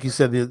like you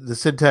said, the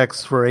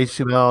syntax for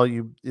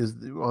HTML is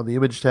on the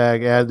image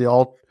tag. Add the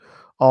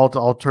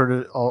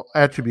alternate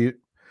attribute.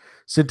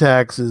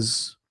 Syntax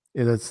is,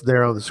 and it's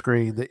there on the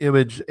screen. The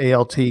image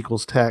alt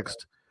equals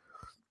text.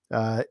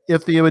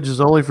 If the image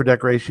is only for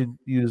decoration,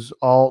 use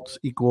alt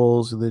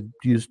equals and then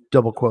use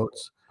double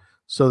quotes.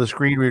 So the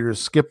screen readers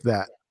skip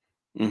that.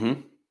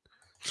 Mm-hmm.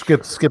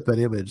 Skip that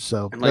image.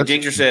 So, and like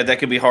Ginger said, that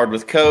could be hard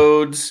with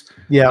codes.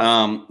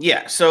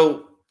 Yeah.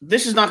 So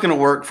this is not going to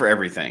work for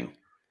everything.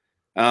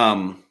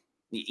 And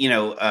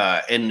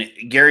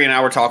Gary and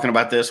I were talking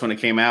about this when it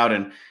came out,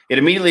 and it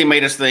immediately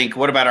made us think,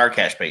 what about our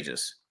cache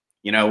pages?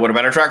 What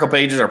about our Trackle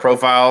pages, our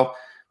profile?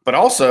 But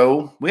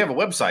also, we have a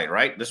website,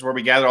 right? This is where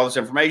we gather all this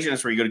information.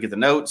 It's where you go to get the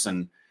notes.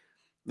 And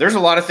there's a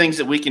lot of things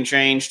that we can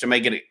change to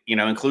make it,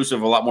 inclusive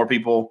of a lot more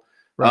people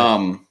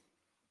on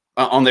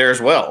there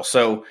as well.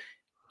 So,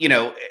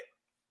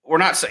 we're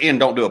not saying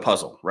don't do a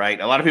puzzle,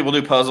 right? A lot of people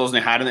do puzzles and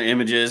they hide in their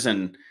images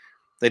and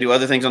they do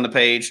other things on the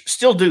page.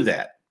 Still do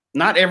that.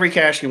 Not every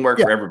cache can work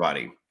for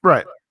everybody.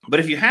 Right. But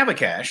if you have a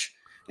cache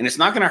and it's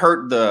not going to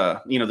hurt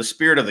the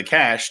spirit of the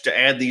cache to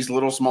add these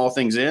little small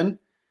things in,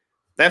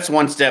 that's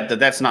one step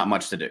that's not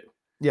much to do.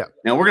 Yeah.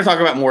 Now we're going to talk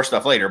about more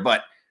stuff later,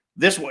 but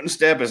this one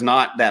step is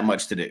not that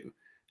much to do.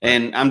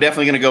 And I'm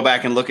definitely going to go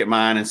back and look at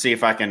mine and see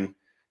if I can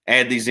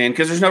add these in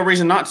because there's no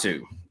reason not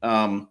to.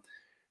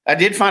 I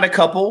did find a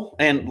couple,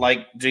 and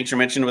like Jinxer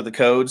mentioned with the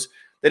codes,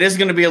 that is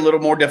going to be a little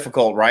more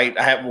difficult, right?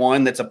 I have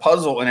one that's a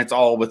puzzle and it's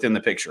all within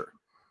the picture.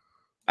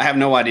 I have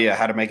no idea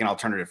how to make an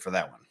alternative for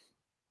that one.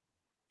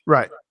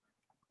 Right.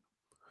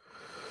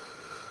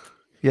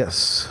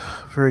 Yes,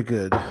 very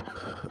good.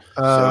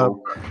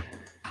 So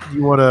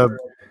You want to,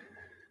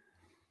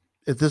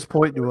 at this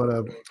point, you want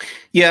to?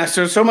 yeah,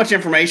 so much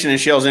information in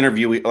Shell's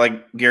interview. We,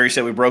 like Gary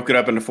said, we broke it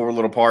up into 4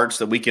 little parts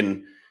that we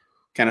can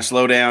kind of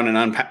slow down and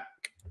unpack.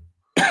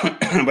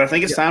 But I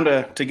think it's time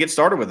to get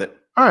started with it.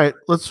 All right,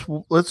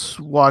 let's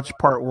watch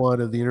part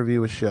 1 of the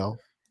interview with Shell.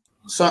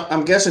 So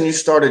I'm guessing you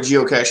started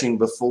geocaching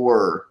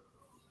before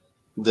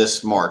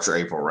this March or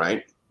April,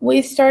 right?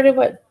 We started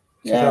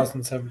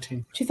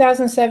 2017.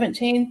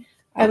 2017.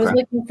 I was Okay.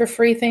 looking for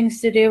free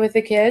things to do with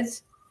the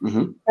kids,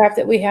 crap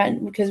that we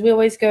hadn't, because we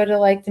always go to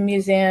like the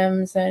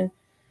museums, and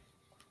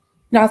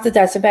not that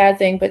that's a bad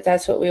thing, but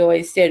that's what we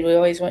always did. We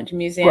always went to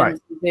museums, Right.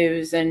 and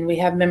zoos, and we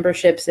have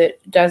memberships at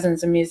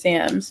dozens of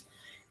museums.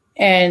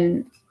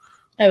 And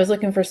I was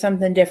looking for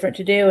something different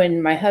to do.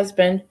 And my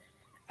husband,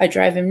 I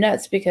drive him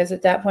nuts because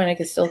at that point I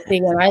could still see,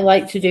 and I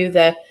like to do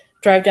the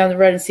drive down the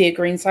road and see a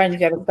green sign. You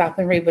got to stop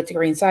and read what the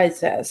green sign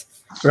says.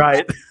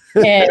 Right.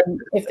 And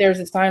if there's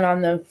a sign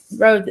on the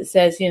road that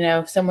says,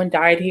 someone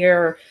died here,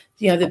 or,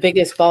 the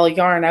biggest ball of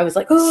yarn, I was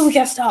like, oh, we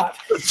got to stop.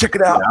 Let's check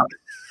it out.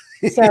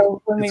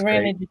 So when we That's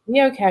ran great. into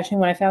geocaching,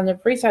 when I found the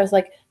free sign, I was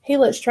like, hey,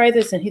 let's try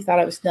this. And he thought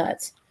I was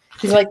nuts.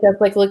 He's like, that's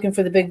like looking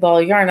for the big ball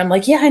of yarn. I'm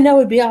like, yeah, I know,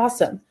 it'd be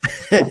awesome.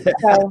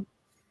 So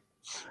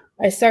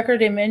I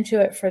suckered him into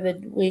it for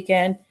the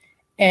weekend,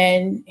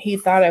 and he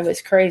thought I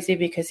was crazy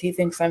because he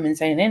thinks I'm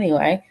insane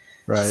anyway.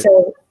 Right.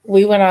 So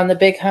we went on the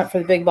big hunt for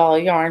the big ball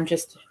of yarn,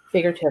 just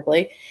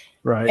figuratively.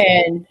 Right.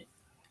 And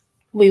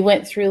we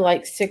went through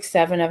like 6,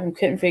 7 of them,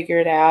 couldn't figure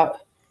it out.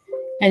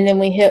 And then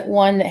we hit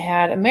one that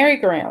had a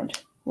merry-go-round,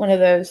 one of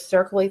those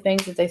circly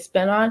things that they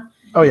spin on.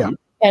 Oh yeah.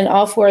 And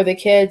all 4 of the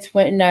kids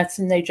went nuts,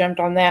 and they jumped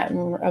on that.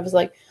 And I was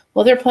like,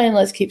 well, they're playing,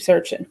 let's keep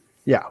searching.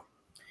 Yeah.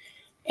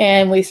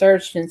 And we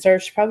searched and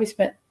searched, probably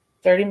spent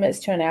 30 minutes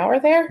to an hour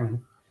there. Mm-hmm.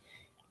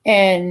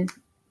 And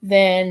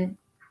then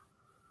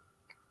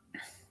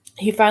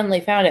he finally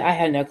found it. I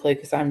had no clue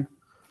because I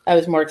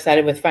was more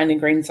excited with finding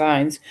green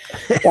signs.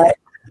 But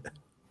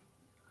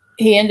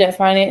he ended up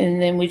finding it,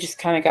 and then we just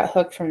kind of got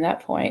hooked from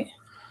that point.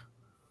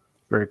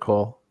 Very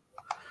cool.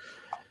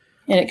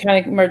 And it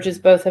kind of merges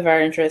both of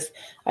our interests.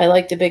 I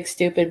like the big,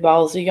 stupid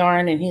balls of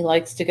yarn, and he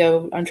likes to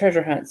go on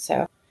treasure hunts.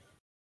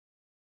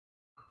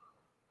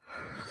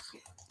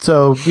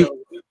 So, a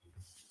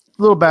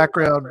little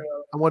background.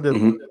 I wanted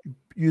to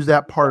use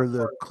that part of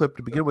the clip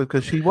to begin with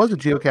because she was a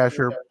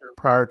geocacher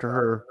prior to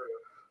her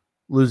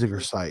losing her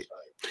sight.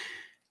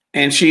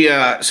 And she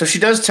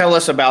does tell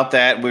us about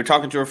that. We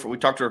talked to her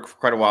for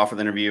quite a while for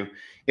the interview.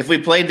 If we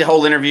played the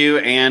whole interview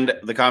and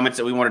the comments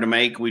that we wanted to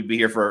make, we'd be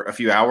here for a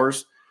few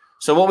hours.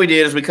 So what we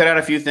did is we cut out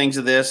a few things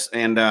of this,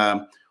 and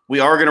we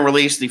are going to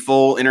release the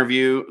full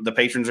interview. The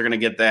patrons are going to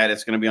get that.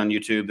 It's going to be on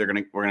YouTube. We're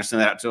going to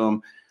send that out to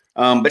them.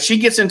 But she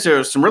gets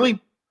into some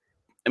really,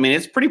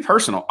 it's pretty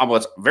personal. Well,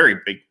 it's very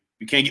big.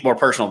 You can't get more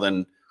personal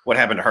than what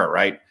happened to her,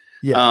 right?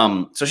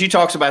 Yeah. So she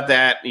talks about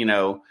that,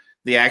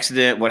 the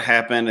accident, what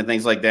happened, and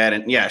things like that.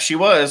 And yeah, she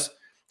was.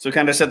 So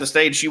kind of set the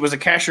stage. She was a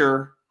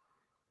cacher,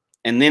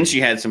 and then she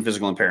had some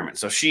physical impairment.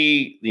 So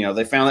she,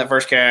 they found that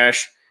first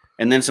cache,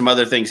 and then some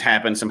other things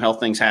happened. Some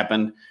health things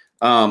happened.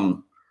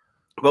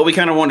 But we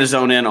kind of wanted to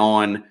zone in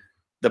on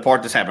the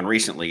part that's happened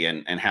recently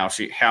and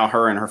how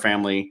her and her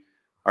family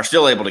are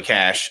still able to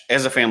cache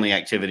as a family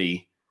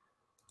activity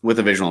with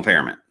a visual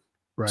impairment.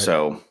 Right.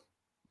 So,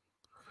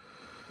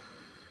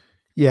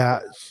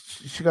 yeah,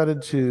 she got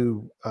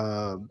into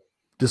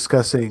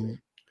discussing.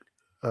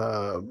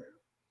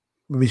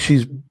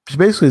 She's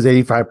basically is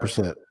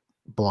 85%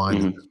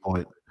 blind at this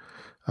point.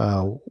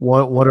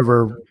 One of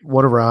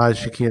her eyes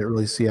she can't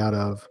really see out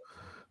of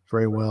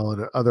very well,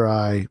 and the other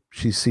eye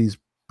she sees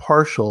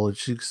partial, and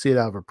she can see it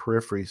out of her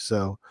periphery.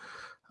 So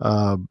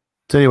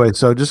anyway,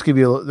 so just give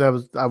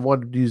you I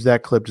wanted to use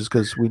that clip just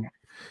because we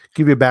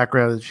give you a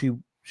background that she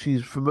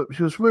was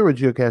familiar with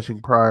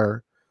geocaching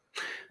prior.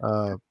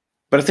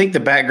 But I think the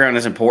background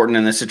is important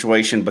in this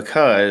situation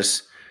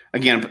because,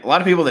 again, a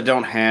lot of people that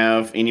don't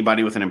have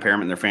anybody with an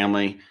impairment in their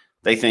family,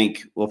 they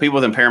think, well,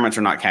 people with impairments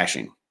are not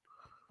caching.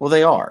 Well,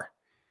 they are.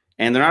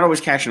 And they're not always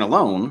caching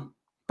alone,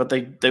 but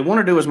they want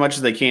to do as much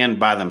as they can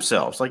by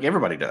themselves, like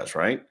everybody does,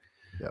 right?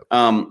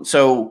 Yep.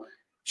 So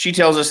she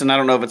tells us, and I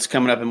don't know if it's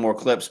coming up in more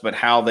clips, but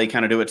how they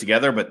kind of do it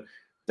together, but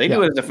they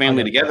do it as a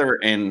family together.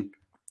 And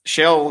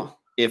Shell,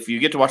 if you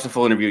get to watch the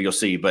full interview, you'll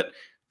see, but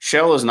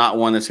Shell is not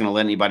one that's going to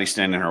let anybody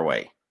stand in her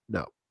way.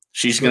 No.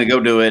 She's going to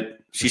go do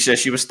it. She says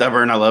she was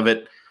stubborn. I love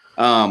it.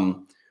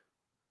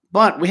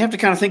 But we have to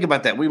kind of think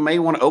about that. We may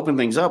want to open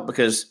things up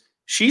because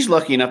she's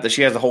lucky enough that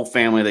she has a whole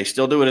family. They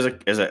still do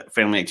it as a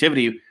family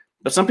activity,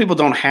 but some people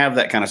don't have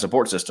that kind of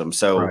support system.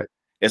 So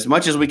as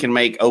much as we can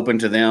make open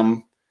to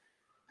them,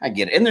 I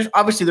get it. And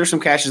there's some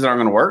caches that aren't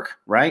going to work,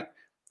 right?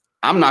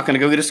 I'm not going to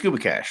go get a scuba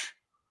cache.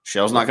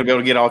 Shell's not going to be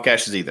able to get all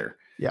caches either.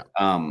 Yeah.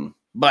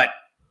 But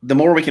the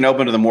more we can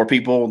open to the more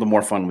people, the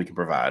more fun we can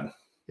provide.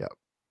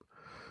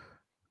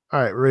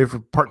 All right, ready for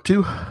part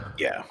 2?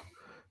 Yeah.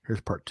 Here's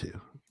part 2.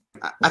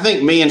 I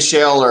think me and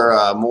Shell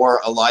are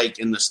more alike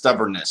in the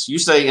stubbornness. You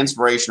say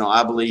inspirational.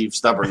 I believe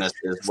stubbornness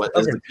is what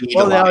is the key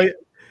to life.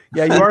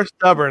 Yeah, you are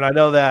stubborn. I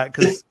know that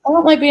because I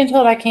don't like being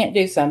told I can't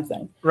do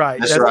something. right.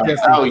 That's right.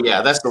 Jesse. Oh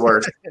yeah, that's the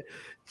word.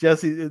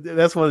 Jesse,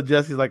 that's one of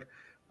Jesse's like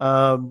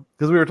because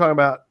we were talking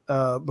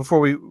about before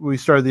we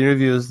started the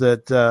interview is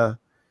that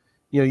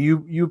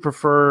you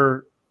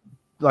prefer,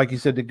 like you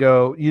said, to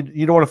go. You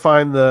don't want to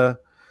find the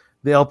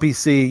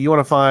LPC. You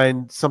want to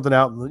find something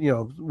out,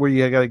 where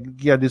you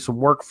gotta do some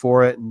work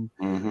for it. And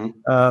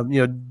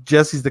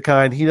Jesse's the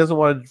kind, he doesn't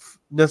want to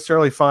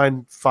necessarily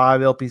find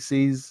 5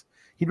 LPCs.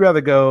 He'd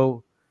rather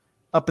go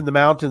up in the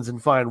mountains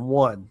and find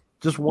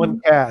just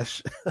one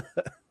cache.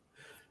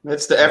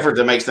 It's the effort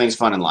that makes things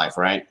fun in life,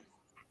 right?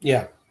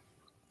 Yeah,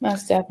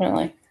 most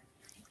definitely.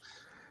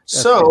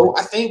 So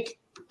I think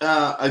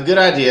a good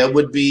idea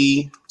would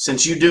be,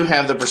 since you do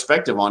have the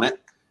perspective on it,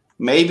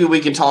 maybe we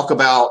can talk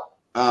about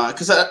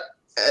because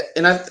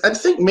I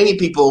think many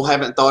people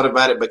haven't thought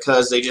about it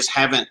because they just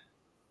haven't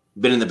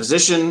been in the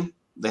position.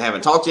 They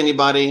haven't talked to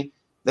anybody.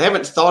 They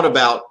haven't thought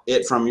about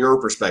it from your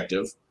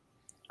perspective.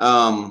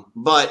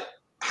 But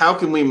how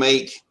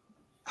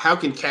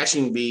can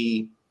caching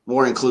be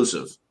more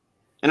inclusive?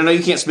 And I know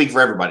you can't speak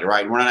for everybody,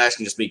 right? We're not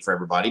asking you to speak for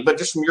everybody, but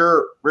just from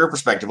your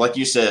perspective, like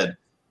you said,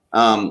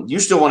 you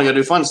still want to go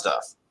do fun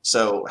stuff.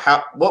 So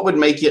what would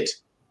make it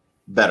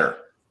better?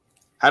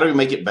 How do we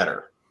make it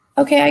better?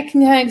 Okay, I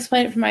can kind of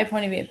explain it from my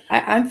point of view.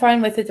 I'm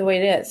fine with it the way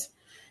it is.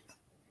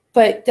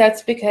 But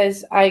that's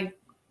because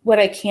what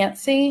I can't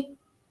see,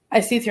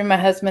 I see through my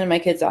husband and my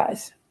kids'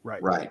 eyes.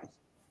 Right.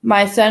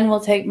 My son will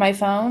take my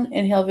phone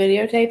and he'll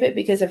videotape it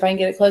because if I can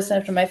get it close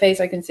enough to my face,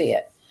 I can see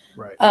it.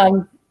 Right.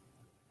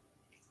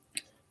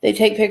 They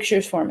take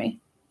pictures for me.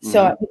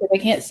 So because I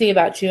can't see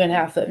about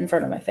 2.5 foot in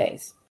front of my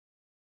face.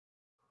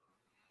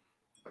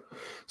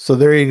 So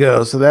there you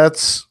go. So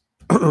that's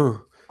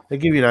they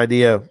give you an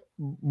idea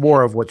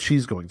more of what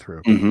she's going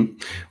through. Mm-hmm.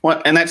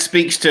 Well, and that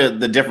speaks to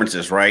the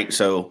differences, right?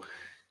 So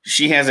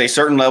she has a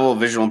certain level of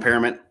visual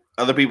impairment.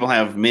 Other people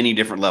have many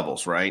different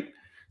levels, right?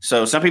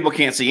 So some people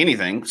can't see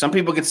anything. Some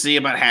people can see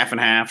about half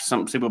and half.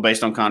 Some people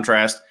based on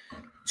contrast.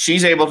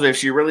 She's able to, if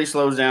she really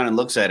slows down and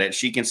looks at it,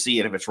 she can see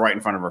it if it's right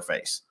in front of her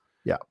face.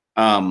 Yeah.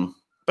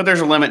 But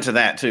there's a limit to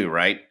that too,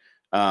 right?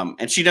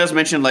 And she does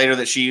mention later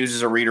that she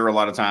uses a reader a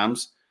lot of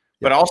times,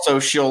 but also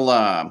she'll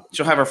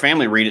have her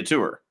family read it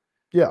to her.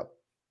 Yeah.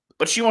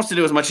 But she wants to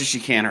do as much as she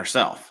can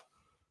herself.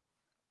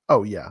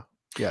 Oh yeah.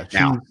 Yeah.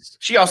 Now,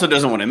 she also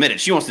doesn't want to admit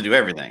it. She wants to do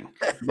everything.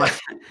 But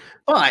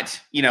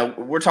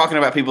we're talking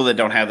about people that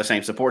don't have the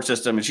same support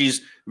system, and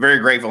she's very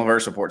grateful of her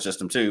support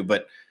system too.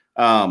 But,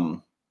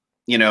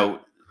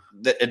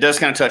 it does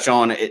kind of touch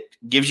on, it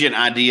gives you an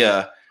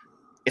idea.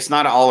 It's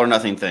not an all or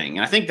nothing thing.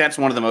 And I think that's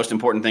one of the most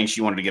important things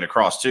she wanted to get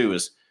across too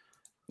is,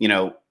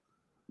 you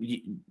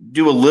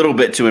do a little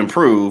bit to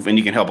improve and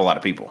you can help a lot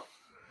of people.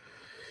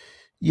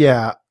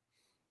 Yeah.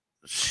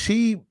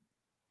 She,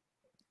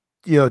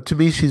 to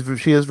me, she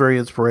is very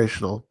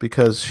inspirational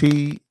because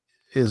she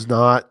is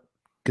not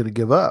going to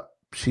give up.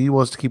 She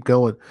wants to keep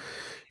going.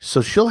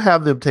 So she'll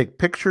have them take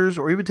pictures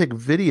or even take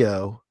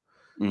video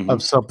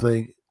of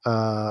something.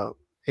 And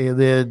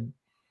then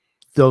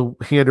they'll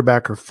hand her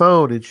back her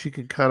phone and she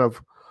can kind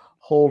of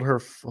hold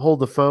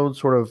the phone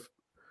sort of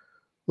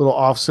little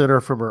off center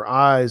from her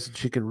eyes. And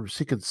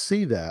she can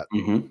see that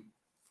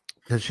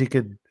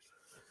because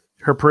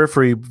her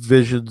periphery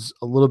vision's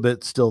a little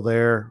bit still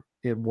there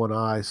in one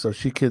eye. So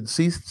she can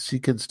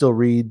still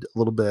read a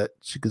little bit.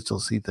 She can still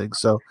see things.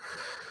 So,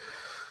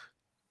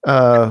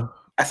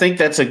 I think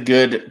that's a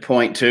good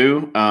point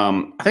too.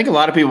 I think a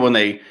lot of people when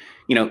they,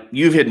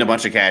 you've hidden a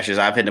bunch of caches.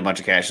 I've hidden a bunch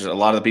of caches. A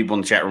lot of the people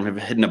in the chat room have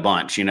hidden a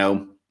bunch,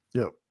 Yeah.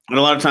 And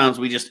a lot of times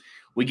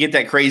we get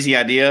that crazy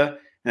idea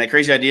and that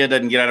crazy idea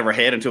doesn't get out of our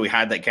head until we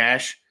hide that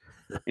cache.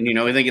 And,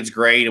 we think it's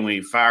great and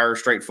we fire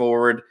straight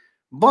forward.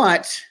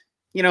 But,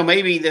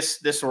 maybe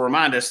this will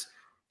remind us,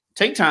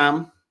 take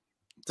time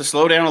to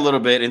slow down a little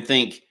bit and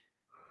think,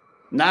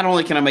 not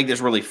only can I make this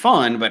really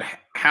fun, but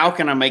how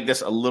can I make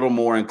this a little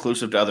more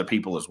inclusive to other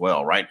people as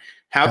well, right?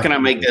 How can I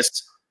make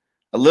this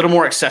a little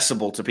more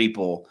accessible to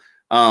people?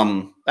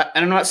 And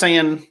I'm not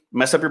saying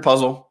mess up your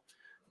puzzle.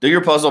 Do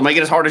your puzzle, make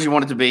it as hard as you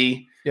want it to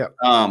be. Yeah.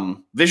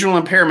 Visual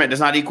impairment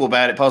does not equal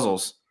bad at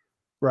puzzles.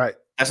 Right.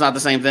 That's not the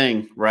same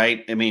thing,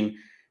 right? I mean,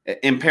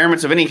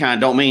 impairments of any kind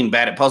don't mean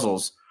bad at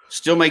puzzles.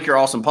 Still make your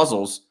awesome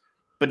puzzles,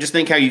 but just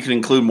think how you can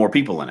include more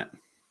people in it.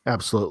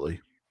 Absolutely.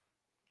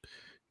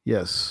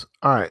 Yes.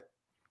 All right.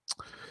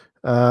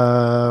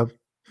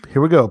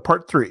 Here we go.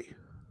 Part 3.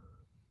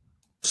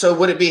 So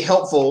would it be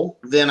helpful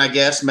then, I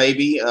guess,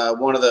 maybe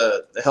one of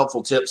the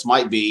helpful tips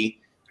might be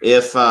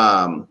if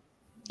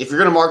you're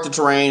going to mark the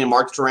terrain and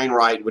mark the terrain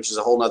right, which is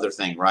a whole nother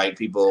thing, right?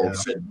 People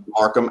should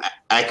mark them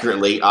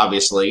accurately,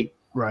 obviously.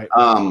 Right.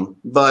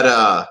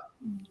 But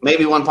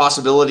maybe one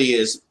possibility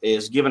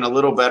is given a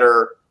little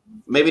better,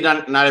 maybe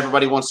not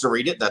everybody wants to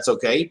read it. That's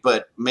okay.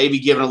 But maybe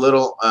given a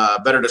little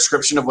better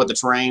description of what the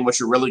terrain, what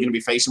you're really going to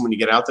be facing when you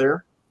get out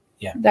there.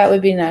 Yeah. That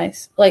would be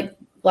nice. Like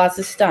lots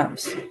of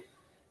stumps.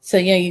 So,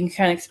 you can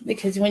kind of,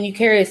 because when you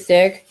carry a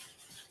stick,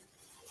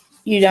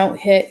 you don't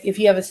hit, if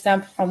you have a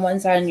stump on one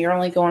side and you're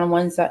only going on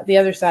one side, the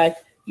other side,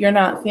 you're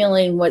not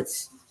feeling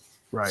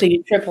Right. so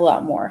you trip a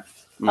lot more.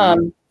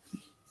 Mm-hmm.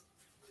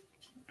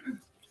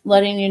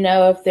 Letting you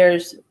know if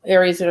there's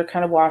areas that are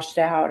kind of washed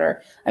out,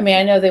 or, I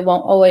know they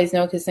won't always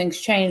know because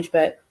things change,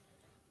 but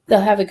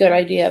they'll have a good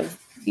idea of,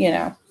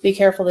 be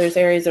careful. There's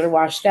areas that are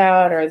washed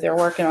out, or they're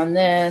working on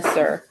this,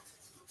 or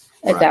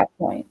at that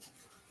point.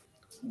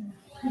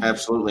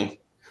 Absolutely.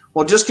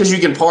 Well, just because you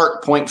can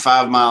park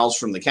 0.5 miles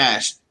from the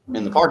cache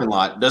in the parking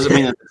lot doesn't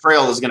mean that the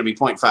trail is going to be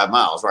 0.5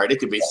 miles, right? It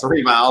could be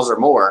 3 miles or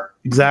more.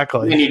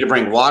 Exactly. You need to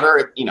bring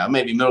water,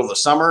 maybe middle of the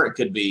summer. It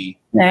could be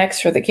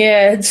Snacks for the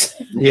kids.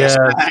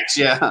 Snacks,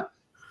 yeah.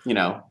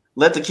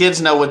 Let the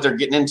kids know what they're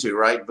getting into,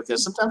 right?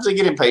 Because sometimes they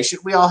get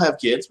impatient. We all have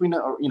kids. We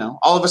know,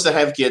 all of us that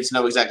have kids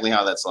know exactly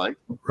how that's like.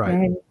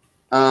 Right.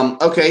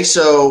 Okay,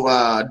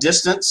 so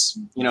distance,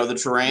 the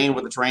terrain,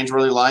 what the terrain's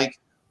really like.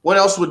 What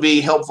else would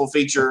be helpful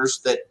features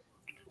that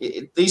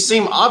these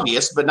seem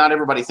obvious, but not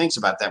everybody thinks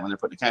about that when they're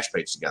putting a cache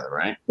page together,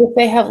 right? If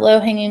they have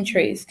low-hanging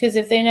trees, because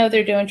if they know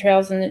they're doing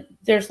trails and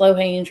there's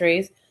low-hanging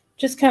trees,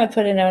 just kind of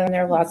put a note on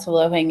there, lots of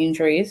low-hanging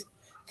trees,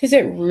 because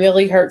it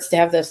really hurts to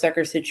have those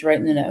suckers hit you right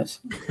in the nose.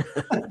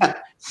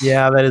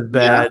 Yeah, that is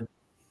bad.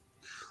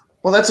 Yeah.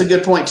 Well, that's a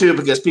good point too,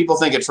 because people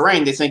think of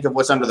terrain, they think of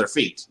what's under their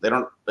feet. They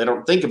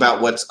don't think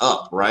about what's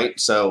up, right?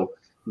 So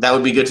that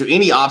would be good too.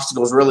 Any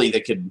obstacles really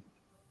that could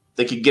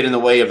get in the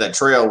way of that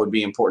trail would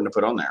be important to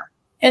put on there.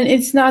 And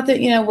it's not that,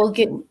 we'll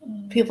get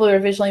people who are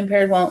visually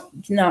impaired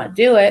won't not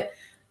do it.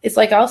 It's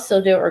like, I'll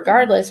still do it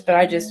regardless,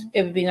 but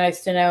it would be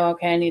nice to know,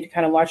 okay, I need to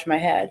kind of watch my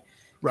head.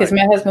 Because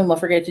my husband will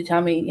forget to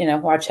tell me,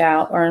 watch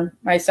out. Or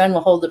my son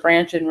will hold the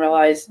branch and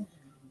realize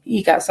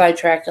he got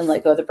sidetracked and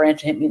let go of the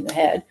branch and hit me in the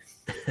head.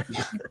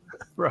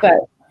 Right. But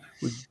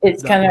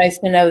it's kind of nice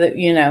to know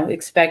that,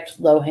 expect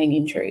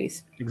low-hanging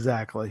trees.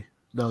 Exactly.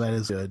 No, that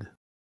is good.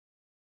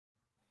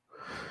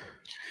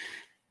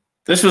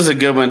 This was a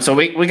good one. So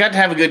we got to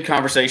have a good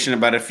conversation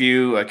about a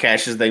few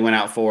caches they went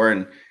out for,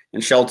 and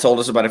Shell told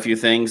us about a few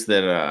things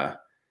that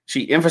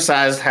she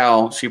emphasized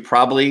how she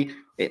probably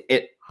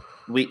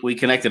we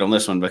connected on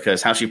this one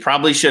because how she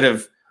probably should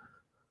have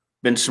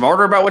been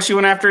smarter about what she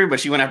went after,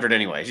 but she went after it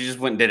anyway. She just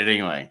went and did it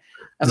anyway.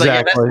 I was like,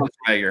 yeah, that sounds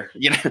familiar.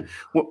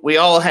 We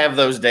all have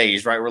those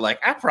days, right? We're like,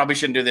 I probably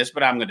shouldn't do this,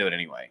 but I'm going to do it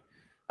anyway.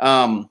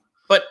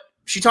 But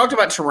she talked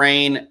about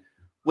terrain,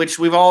 which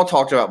we've all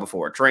talked about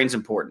before. Terrain's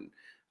important.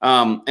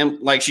 And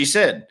like she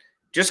said,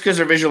 just because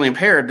they're visually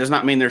impaired does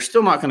not mean they're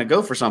still not going to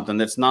go for something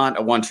that's not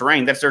a one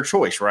terrain. That's their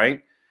choice,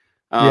 right?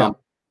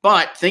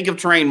 But think of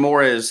terrain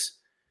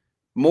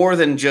more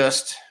than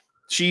just,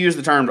 she used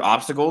the term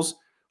obstacles,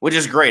 which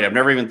is great. I've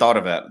never even thought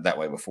of it that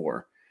way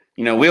before.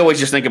 We always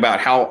just think about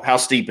how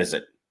steep is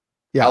it?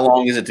 Yeah. How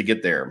long is it to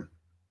get there?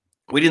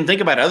 We didn't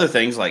think about other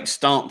things like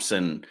stumps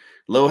and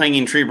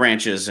low-hanging tree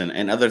branches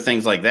and other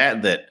things like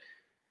that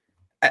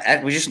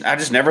I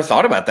just never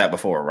thought about that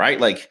before, right?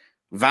 Like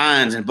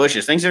vines and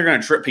bushes, things that are going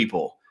to trip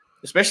people,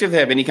 especially if they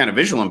have any kind of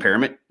visual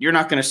impairment. You're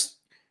not going to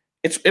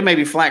 – it may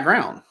be flat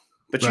ground,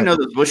 but right.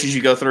 Those bushes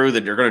you go through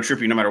that are going to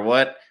trip you no matter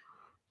what.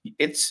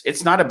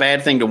 It's not a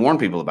bad thing to warn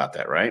people about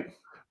that, right?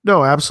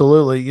 No,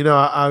 absolutely.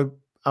 I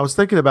was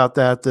thinking about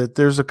that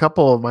there's a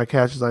couple of my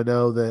caches I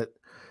know that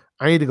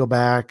I need to go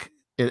back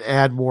and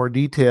add more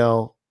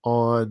detail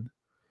on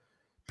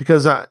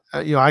because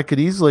I could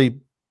easily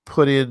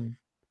put in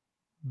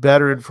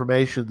better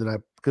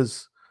information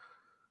because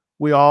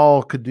we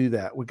all could do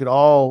that. We could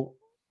all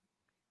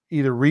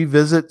either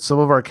revisit some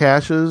of our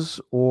caches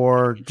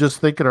or just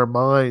think in our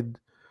mind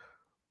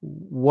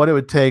what it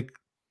would take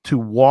to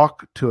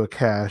walk to a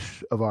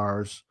cache of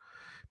ours,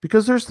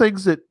 because there's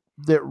things that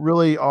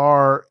really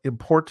are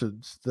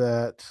important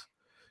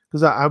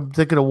because I'm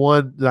thinking of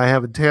one that I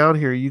have in town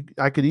here.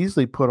 I could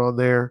easily put on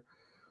there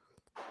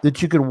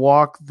that you can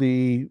walk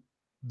the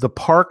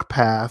park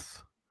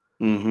path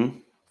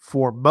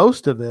for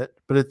most of it,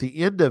 but at the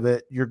end of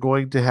it, you're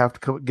going to have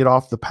to get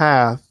off the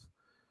path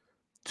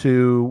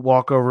to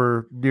walk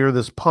over near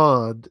this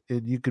pond.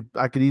 And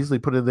I could easily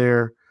put in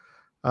there,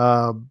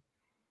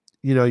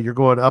 you're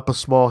going up a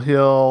small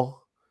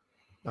hill.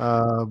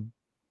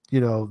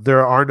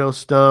 There are no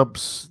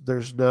stumps.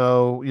 There's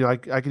no, I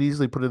could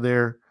easily put in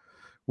there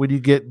when you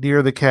get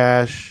near the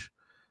cache,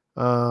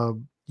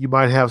 you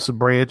might have some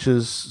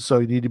branches, so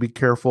you need to be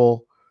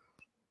careful.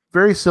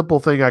 Very simple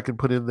thing I can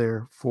put in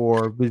there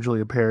for visually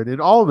impaired.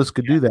 And all of us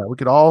could do that. We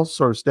could all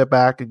sort of step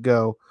back and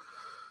go,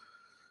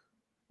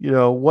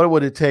 what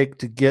would it take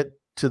to get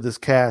to this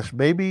cache?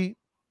 Maybe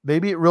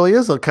it really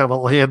is a kind of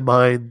a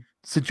landmine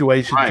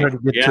situation trying to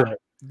get to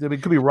it. I mean,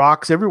 it could be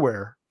rocks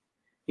everywhere.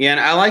 Yeah, and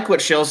I like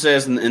what Shell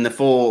says in the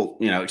full,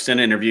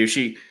 extended interview.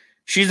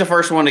 She's the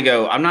first one to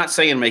go, I'm not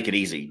saying make it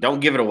easy.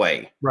 Don't give it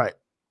away. Right.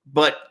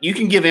 But you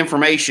can give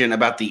information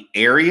about the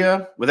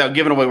area without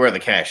giving away where the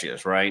cache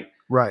is, right?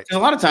 Right. Because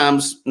a lot of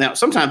times,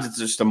 sometimes it's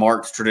just a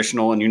marked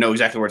traditional and you know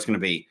exactly where it's going to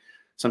be.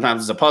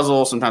 Sometimes it's a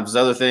puzzle. Sometimes it's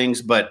other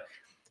things. But,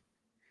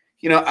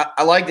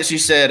 I like that she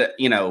said,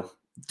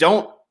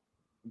 don't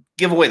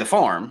give away the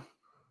farm.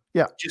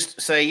 Yeah. Just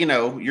say, you're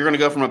going to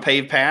go from a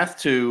paved path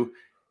to,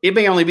 it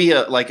may only be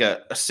a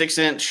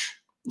 6-inch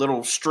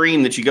little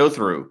stream that you go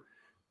through,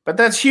 but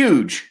that's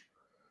huge.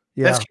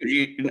 Yeah. That's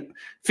huge.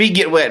 Feet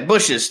get wet,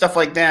 bushes, stuff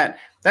like that.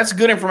 That's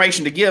good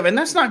information to give. And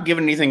that's not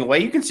giving anything away.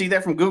 You can see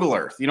that from Google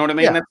Earth. You know what I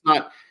mean? Yeah. That's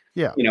not,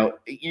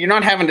 you're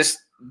not having to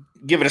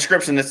give a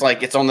description that's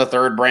like, it's on the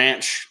 3rd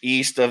branch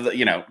east of the,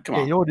 come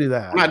on. You don't do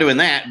that. I'm not doing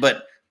that,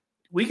 but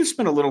we can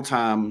spend a little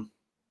time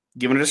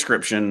giving a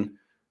description,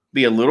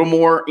 be a little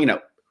more,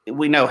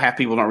 we know half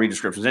people don't read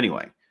descriptions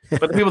anyway,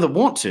 but the people that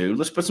want to,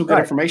 let's put some good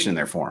information in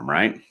there for them,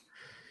 right?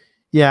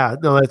 Yeah,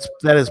 no,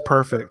 that is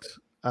perfect.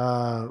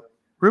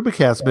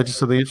 Rubicast mentioned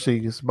something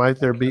interesting. Is might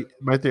there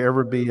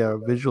ever be a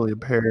visually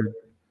impaired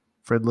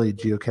friendly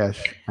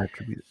geocache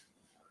attribute?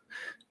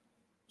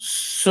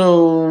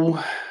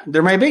 So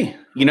there may be.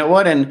 You know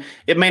what? And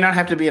it may not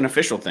have to be an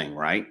official thing,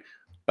 right?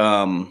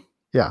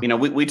 Yeah.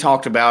 We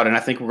talked about, and I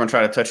think we're going to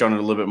try to touch on it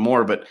a little bit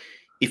more, but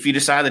if you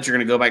decide that you're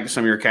going to go back to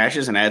some of your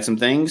caches and add some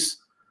things,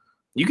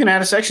 you can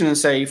add a section and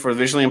say, for the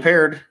visually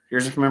impaired,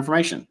 here's some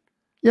information.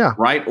 Yeah.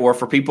 Right? Or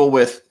for people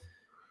with,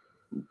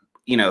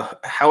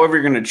 however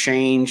you're going to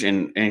change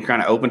and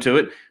kind of open to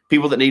it,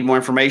 people that need more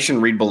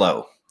information, read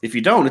below. If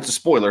you don't, it's a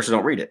spoiler, so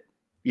don't read it.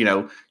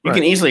 You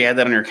can easily add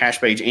that on your cache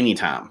page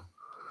anytime.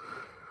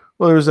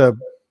 Well, there's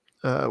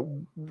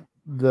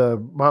the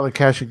Motley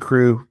Caching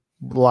Crew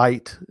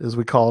Light, as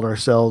we called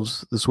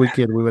ourselves, this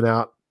weekend. We went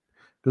out.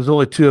 There's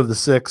only 2 of the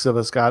 6 of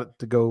us got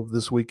to go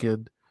this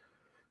weekend,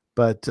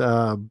 but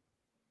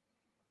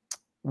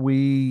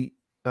we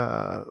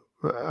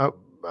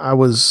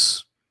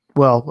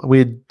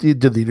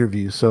did the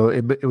interview, so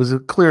it was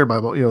clear in my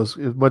mind. It was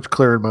much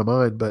clearer in my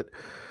mind. But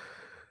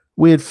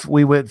we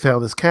went and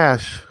found this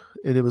cache,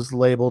 and it was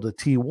labeled a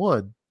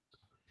T1.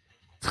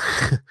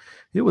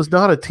 It was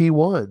not a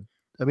T1.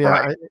 I mean,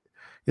 right.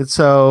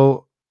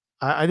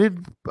 I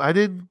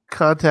didn't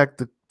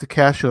contact the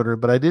cache owner,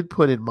 but I did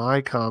put in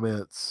my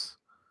comments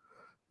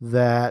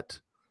that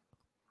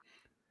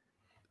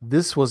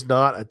this was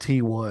not a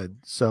T1.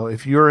 So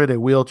if you're in a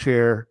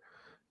wheelchair,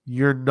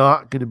 you're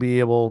not going to be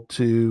able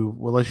to,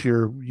 unless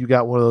you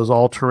got one of those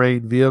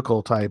all-terrain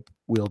vehicle type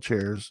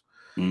wheelchairs,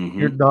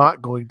 you're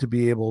not going to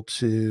be able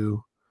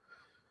to.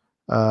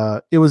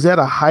 It was at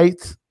a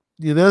height.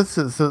 A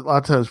lot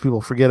of times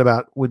people forget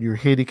about when you're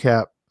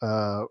handicapped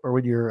or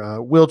when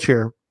you're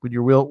wheelchair. When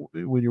you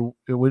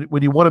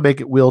want to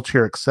make it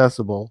wheelchair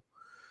accessible,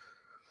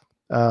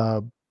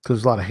 because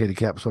there's a lot of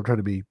handicaps. So I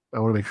want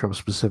to make sure I'm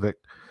specific.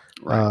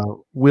 Right.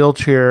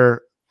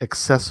 Wheelchair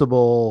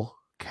accessible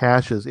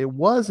caches. It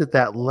was at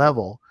that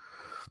level.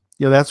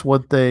 That's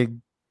one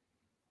thing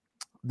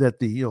that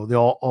the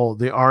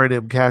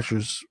R&M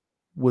cachers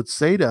would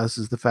say to us,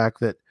 is the fact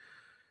that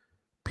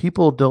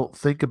people don't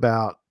think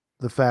about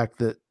the fact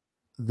that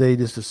they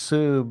just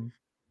assume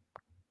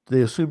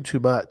too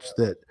much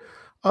that,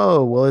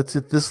 oh, well, it's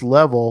at this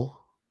level,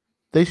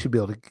 they should be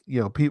able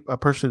to, a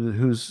person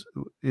who's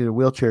in a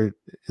wheelchair,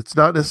 it's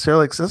not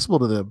necessarily accessible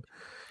to them.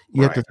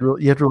 You have to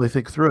really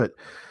think through it.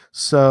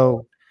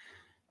 So,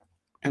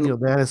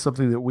 that is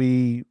something that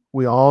we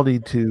all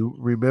need to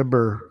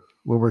remember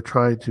when we're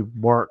trying to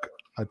mark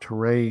a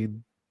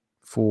terrain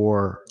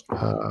for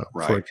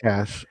a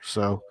cache.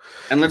 So,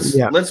 and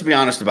let's be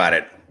honest about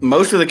it.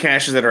 Most of the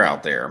caches that are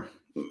out there,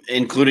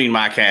 including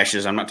my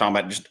caches, I'm not talking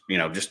about just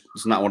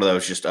it's not one of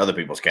those just other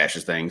people's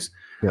caches things.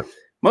 Yep.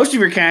 Most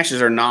of your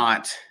caches are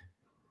not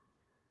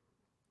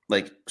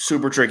like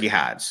super tricky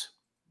hides.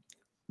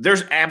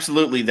 There's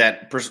absolutely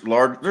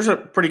large. There's a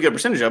pretty good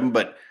percentage of them,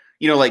 but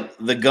like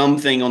the gum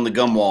thing on the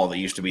gum wall that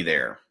used to be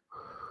there,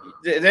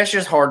 that's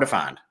just hard to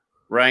find,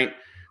 right?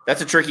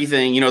 That's a tricky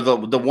thing.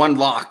 The one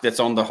lock that's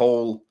on the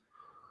whole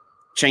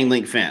chain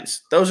link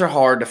fence. Those are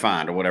hard to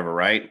find or whatever,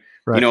 right?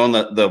 Right. On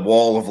the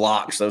wall of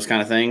locks, those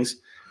kind of things.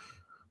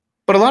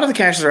 But a lot of the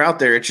caches are out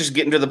there. It's just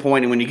getting to the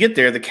point, and when you get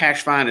there, the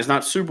cache find is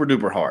not super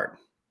duper hard.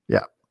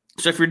 Yeah.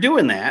 So if you're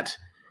doing that,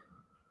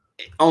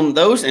 on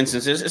those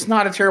instances, it's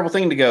not a terrible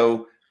thing to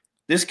go,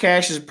 this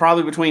cache is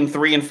probably between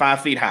 3 and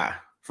 5 feet high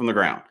from the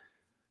ground.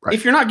 Right.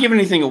 If you're not giving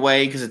anything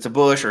away because it's a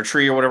bush or a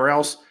tree or whatever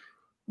else,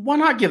 why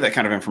not give that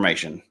kind of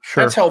information?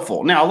 Sure. That's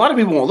helpful. Now, a lot of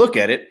people won't look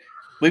at it.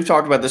 We've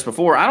talked about this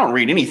before. I don't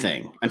read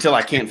anything until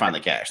I can't find the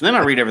cache. And then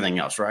I read everything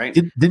else, right?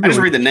 I just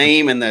read the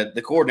name and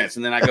the coordinates,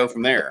 and then I go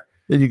from there.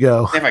 There you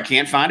go. If I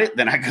can't find it,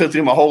 then I go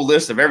through my whole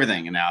list of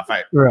everything. And now if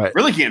I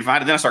really can't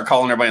find it, then I start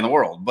calling everybody in the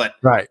world. But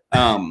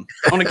on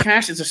a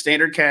cache, it's a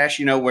standard cache,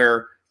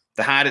 where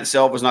the hide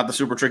itself was not the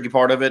super tricky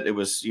part of it. It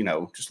was,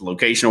 just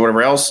location or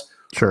whatever else.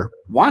 Sure.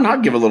 Why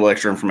not give a little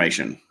extra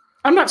information?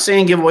 I'm not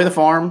saying give away the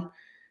farm,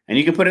 and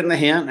you can put it in the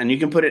hint, and you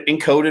can put it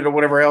encoded or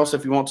whatever else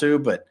if you want to.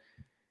 But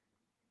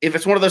if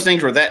it's one of those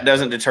things where that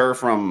doesn't deter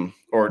from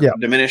or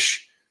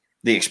diminish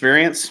the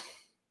experience,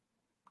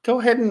 go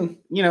ahead and,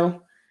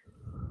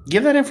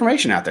 give that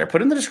information out there.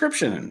 Put in the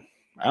description. And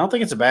I don't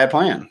think it's a bad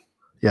plan.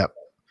 Yep.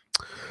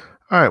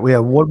 All right. We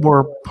have one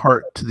more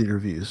part to the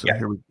interview. So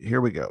here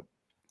we go.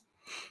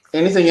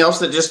 Anything else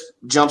that just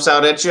jumps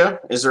out at you?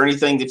 Is there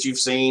anything that you've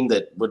seen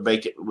that would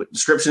make it?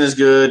 Description is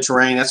good.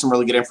 Terrain, that's some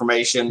really good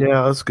information.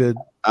 Yeah, that's good.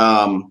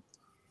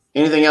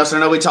 Anything else? I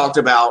know we talked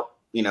about,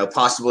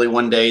 possibly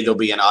one day there'll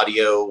be an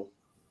audio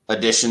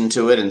addition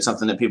to it and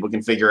something that people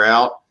can figure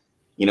out,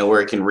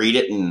 where it can read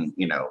it and,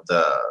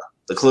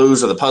 the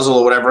clues or the puzzle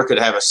or whatever could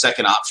have a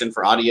second option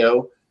for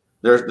audio.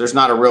 There's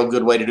not a real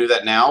good way to do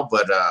that now,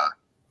 but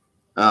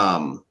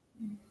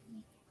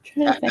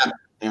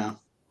yeah.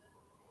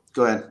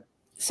 Go ahead.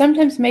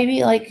 Sometimes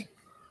maybe like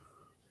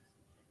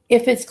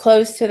if it's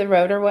close to the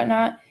road or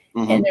whatnot,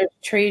 and there's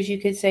trees, you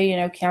could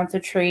say, count the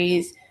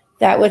trees.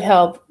 That would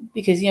help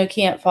because,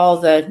 can't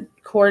follow the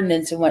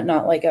coordinates and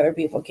whatnot like other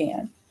people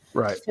can.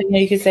 Right. So,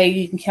 you could say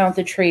you can count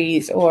the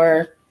trees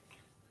or,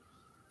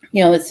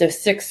 it's the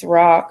sixth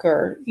rock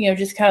or,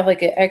 just kind of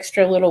like an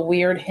extra little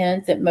weird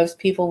hint that most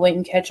people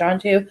wouldn't catch on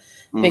to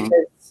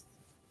because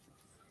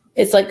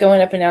it's like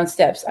going up and down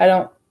steps. I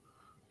don't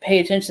pay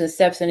attention to the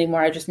steps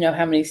anymore. I just know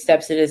how many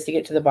steps it is to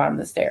get to the bottom of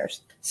the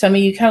stairs. So,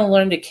 you kind of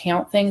learn to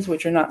count things,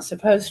 which you're not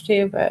supposed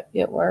to, but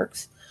it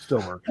works. Still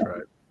works,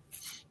 right?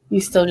 You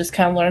still just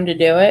kind of learn to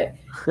do it.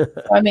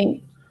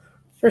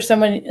 For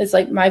someone, it's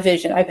like my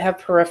vision. I have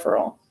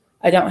peripheral.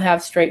 I don't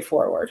have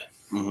straightforward.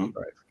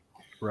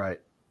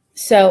 Right.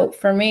 So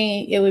for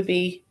me, it would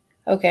be,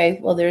 okay,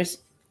 well, there's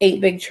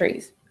 8 big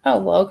trees. Oh,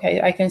 well, okay,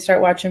 I can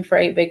start watching for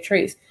 8 big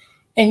trees.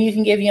 And you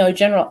can give, a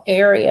general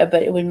area,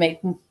 but it would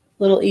make a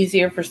little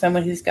easier for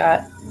someone who's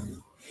got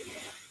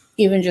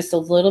even just a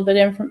little bit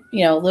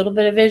a little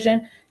bit of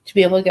vision to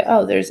be able to go,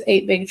 oh, there's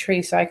 8 big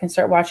trees. So I can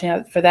start watching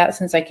out for that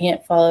since I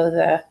can't follow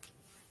the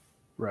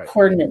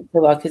coordinates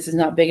so well because it's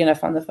not big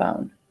enough on the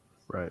phone.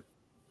 Right.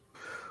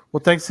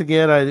 Well, thanks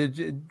again.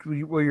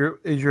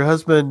 Is your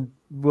husband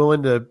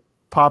willing to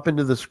pop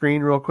into the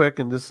screen real quick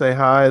and just say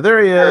hi?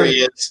 There he is. There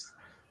he is.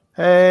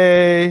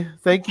 Hey,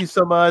 thank you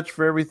so much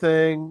for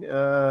everything.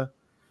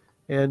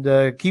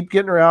 And keep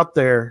getting her out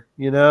there,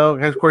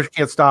 Of course, you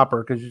can't stop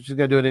her because she's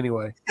going to do it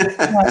anyway.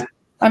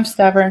 I'm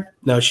stubborn.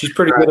 No, she's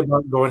pretty good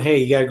about going,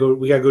 hey, we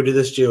got to go do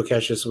this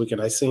geocache this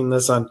weekend. I seen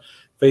this on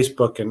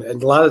Facebook. And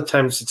a lot of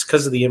times it's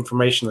because of the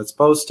information that's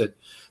posted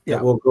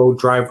that we'll go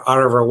drive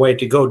out of our way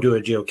to go do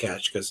a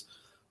geocache because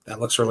that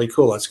looks really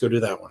cool. Let's go do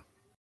that one.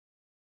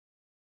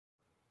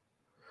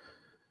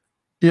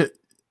 Yeah.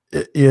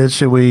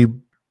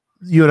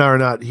 You and I are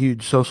not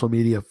huge social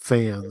media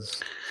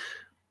fans.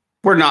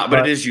 We're not, but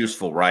it is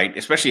useful, right?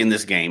 Especially in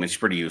this game, it's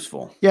pretty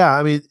useful.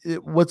 Yeah,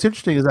 what's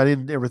interesting is I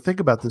didn't ever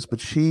think about this, but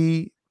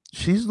she's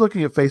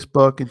looking at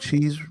Facebook and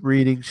she's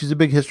reading. She's a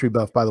big history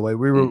buff, by the way.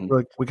 We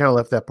kind of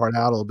left that part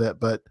out a little bit,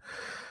 but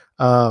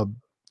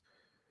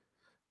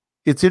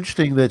it's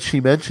interesting that she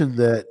mentioned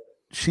that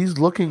she's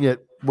looking at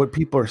what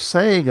people are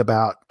saying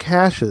about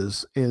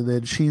caches, and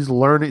then she's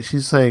learning.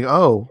 She's saying,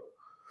 "Oh,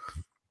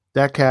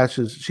 that cache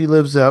is." She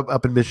lives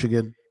up in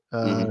Michigan,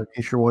 in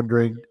case you're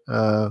wondering.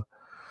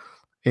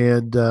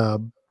 And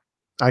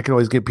I can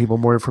always give people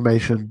more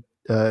information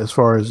as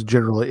far as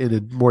in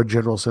a more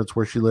general sense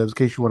where she lives, in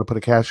case you want to put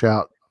a cache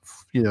out,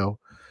 and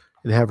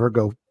have her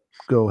go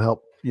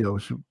help,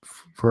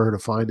 for her to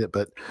find it.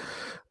 But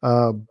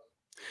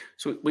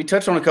so we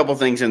touched on a couple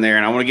things in there,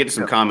 and I want to get to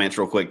some comments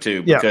real quick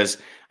too, because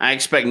I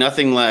expect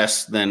nothing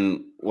less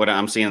than what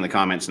I'm seeing in the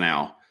comments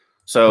now.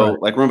 So,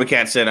 like Roomba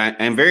Cat said, I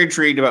am very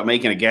intrigued about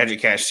making a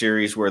Gadget Cache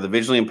series where the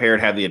visually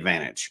impaired have the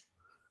advantage.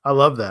 I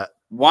love that.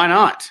 Why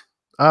not?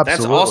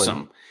 Absolutely. That's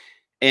awesome.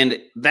 And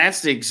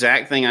that's the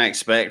exact thing I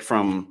expect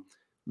from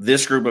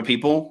this group of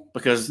people,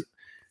 because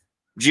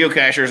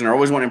geocachers and they're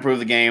always wanting to improve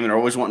the game. And they're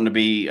always wanting to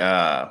be,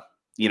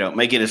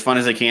 make it as fun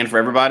as they can for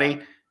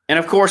everybody. And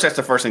of course, that's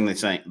the first thing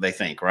they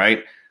think,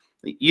 right?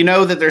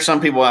 That there's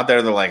some people out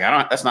there that are like,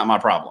 that's not my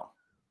problem.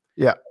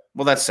 Yeah.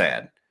 Well, that's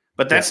sad,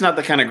 but that's not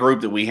the kind of group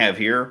that we have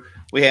here.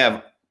 We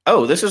have,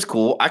 this is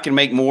cool. I can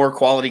make more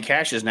quality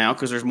caches now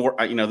because there's more,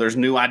 there's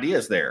new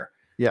ideas there.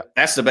 Yeah.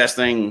 That's the best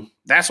thing.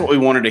 That's what we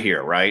wanted to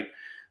hear. Right.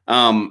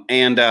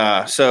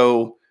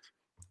 So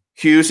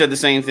Hugh said the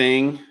same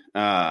thing.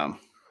 That'd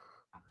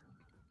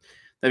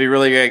be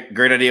really a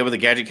great idea with the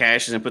gadget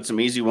caches and put some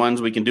easy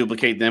ones. We can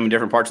duplicate them in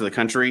different parts of the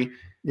country.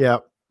 Yeah.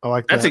 I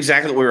like that. That's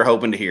exactly what we were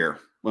hoping to hear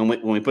when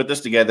we put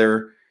this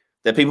together,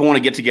 that people want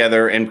to get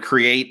together and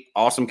create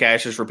awesome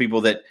caches for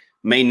people that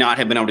may not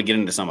have been able to get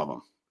into some of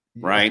them.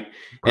 Yeah. Right.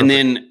 Perfect. And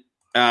then,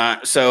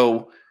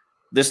 so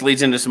this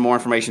leads into some more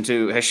information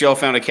too. Has Shell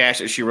found a cache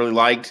that she really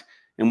liked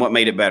and what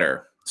made it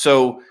better?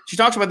 So she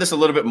talks about this a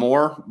little bit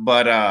more,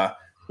 but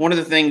one of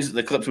the things,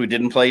 the clips we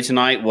didn't play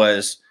tonight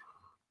was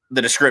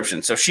the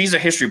description. So she's a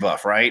history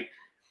buff, right?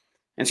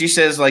 And she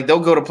says like they'll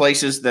go to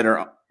places that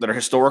are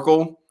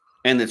historical,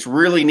 and it's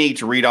really neat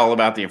to read all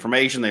about the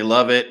information. They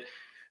love it.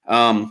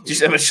 She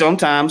said, but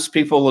sometimes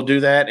people will do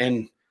that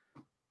and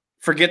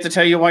forget to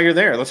tell you why you're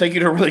there. They'll take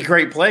you to a really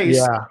great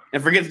place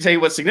and forget to tell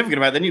you what's significant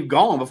about it. Then you've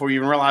gone before you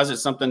even realize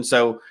it's something.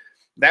 So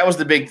that was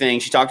the big thing.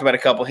 She talked about a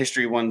couple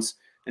history ones,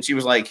 and she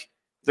was like,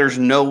 there's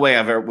no way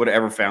I would have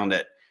ever found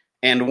it.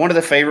 And one of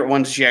the favorite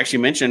ones she actually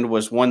mentioned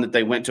was one that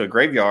they went to a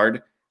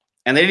graveyard,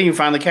 and they didn't even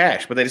find the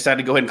cache, but they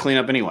decided to go ahead and clean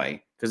up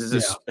anyway because it's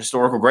this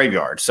historical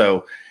graveyard.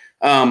 So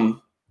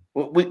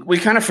we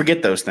kind of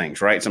forget those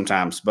things, right?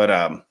 Sometimes,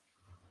 but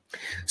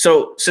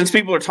so since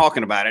people are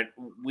talking about it,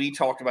 we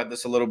talked about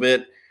this a little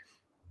bit.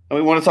 And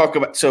we want to talk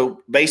about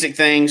basic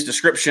things,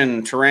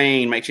 description,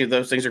 terrain, make sure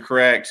those things are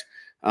correct.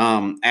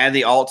 Add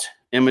the alt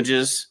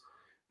images,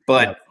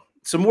 but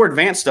some more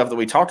advanced stuff that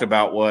we talked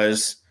about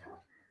was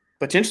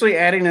potentially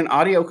adding an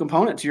audio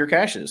component to your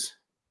caches.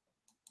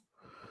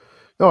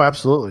 Oh,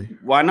 absolutely.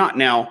 Why not?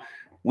 Now,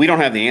 we don't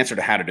have the answer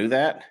to how to do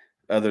that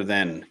other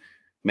than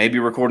maybe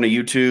recording a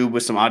YouTube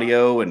with some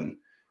audio and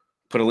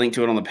put a link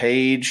to it on the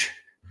page.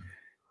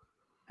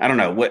 I don't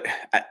know.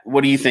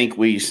 What do you think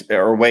ways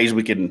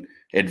we can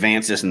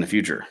advance this in the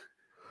future?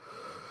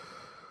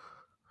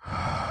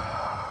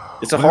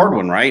 It's a hard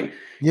one, right?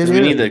 Yeah,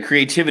 we need the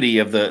creativity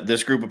of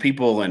this group of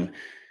people. And,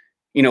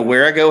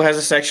 Where I Go has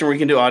a section where you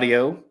can do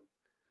audio.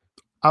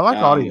 I like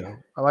audio.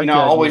 I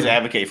always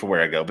advocate for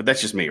Where I Go, but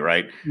that's just me,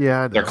 right?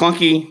 Yeah. They're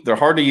clunky. They're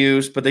hard to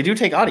use, but they do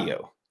take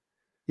audio.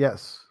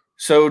 Yes.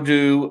 So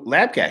do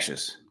lab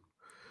caches.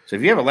 So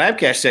if you have a lab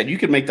cache set, you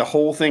could make the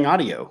whole thing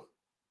audio.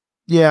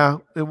 Yeah.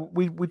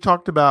 We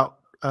talked about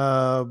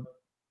a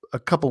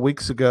couple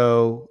weeks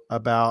ago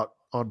about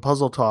on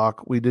Puzzle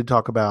Talk, we did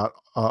talk about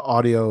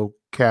audio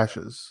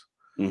caches.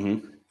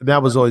 Mm-hmm. And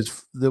that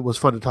was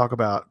fun to talk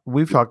about.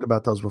 We've talked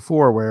about those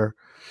before where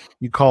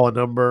you call a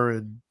number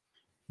and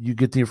you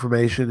get the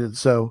information. And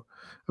so,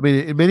 I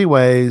mean, in many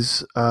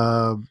ways,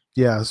 so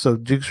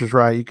Jigsawer's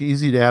right.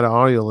 Easy to add an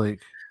audio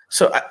link.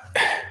 So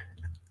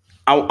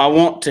I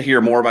want to hear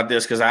more about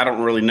this because I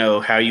don't really know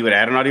how you would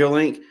add an audio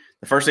link.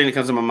 The first thing that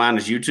comes to my mind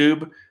is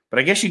YouTube, but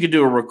I guess you could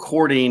do a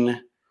recording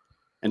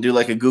and do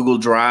like a Google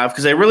Drive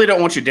because they really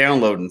don't want you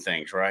downloading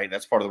things, right?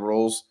 That's part of the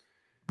rules.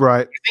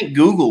 Right. I think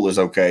Google is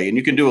okay, and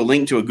you can do a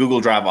link to a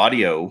Google Drive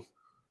audio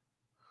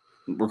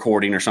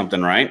recording or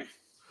something, right?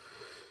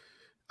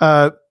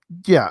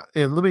 Yeah,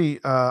 and let me.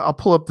 I'll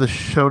pull up the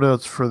show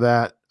notes for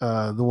that.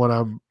 The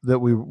one that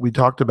we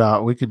talked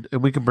about. We can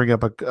bring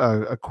up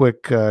a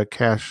quick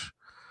cache.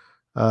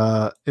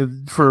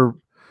 And for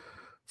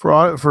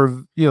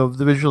the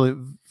visually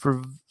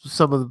for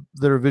some of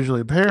that are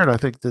visually impaired, I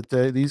think that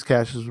these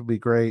caches would be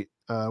great.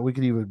 We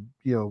could even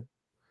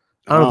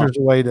I don't know if there's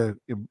a way to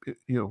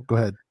go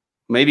ahead.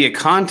 Maybe a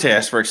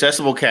contest for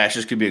accessible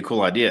caches could be a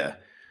cool idea.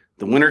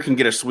 The winner can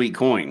get a sweet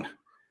coin.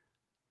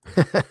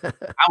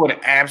 I would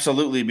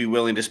absolutely be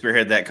willing to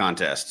spearhead that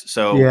contest.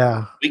 So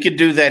we could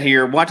do that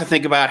here. We'll have to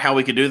think about how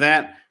we could do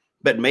that.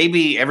 But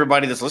maybe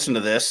everybody that's listening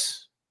to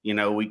this,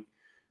 we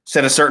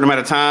set a certain amount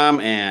of time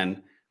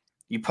and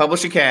you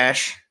publish a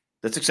cache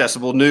that's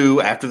accessible new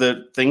after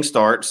the thing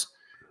starts.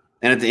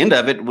 And at the end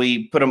of it,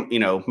 we put them,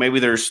 maybe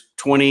there's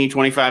 20,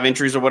 25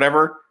 entries or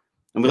whatever.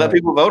 And we let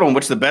people vote on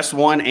which the best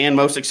one and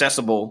most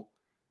accessible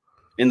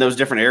in those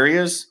different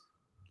areas.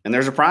 And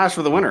there's a prize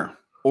for the winner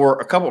or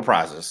a couple of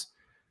prizes.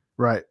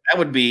 Right. That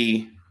would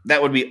be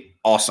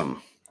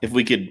awesome if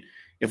we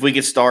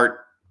could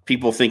start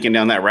people thinking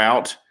down that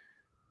route.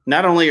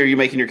 Not only are you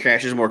making your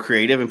caches more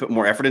creative and put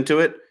more effort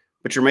into it,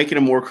 but you're making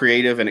them more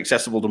creative and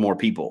accessible to more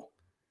people.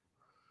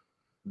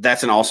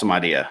 That's an awesome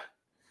idea.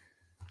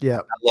 Yeah.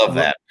 I love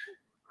that.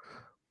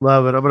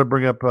 Love it. I'm going to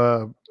bring up,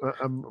 I'm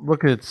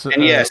looking at.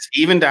 And yes,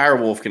 even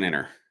Direwolf can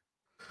enter.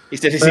 He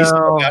said he's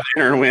still got to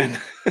enter and win.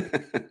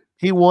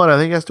 He won. I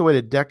think he has to wait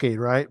a decade,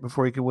 right?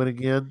 Before he can win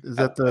again. Is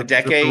that a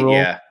decade?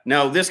 Yeah.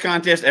 No, this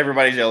contest,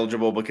 everybody's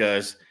eligible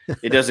because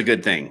it does a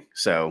good thing.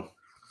 So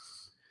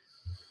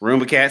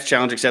Roomba Cats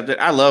challenge accepted.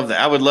 I love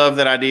that. I would love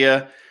that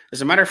idea.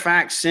 As a matter of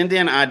fact, send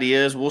in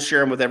ideas. We'll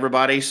share them with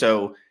everybody.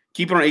 So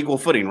keep it on equal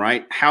footing,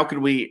 right? How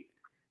can we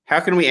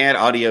add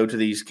audio to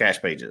these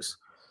cache pages?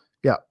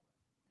 Yeah.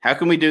 How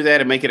can we do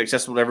that and make it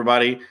accessible to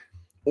everybody?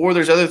 Or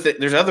there's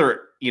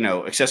other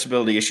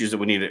accessibility issues that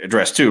we need to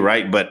address too,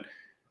 right? But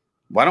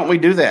why don't we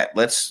do that?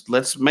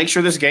 Let's make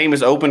sure this game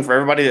is open for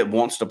everybody that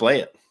wants to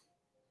play it.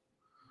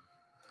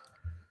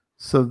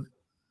 So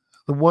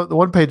the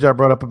one page I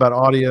brought up about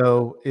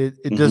audio, it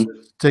just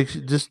takes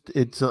you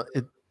it's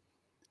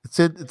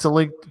a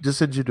link, just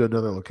sends you to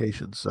another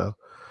location. So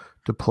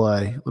to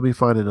play, let me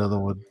find another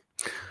one.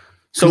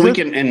 So we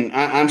can, and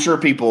I'm sure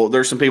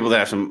there's some people that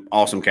have some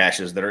awesome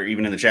caches that are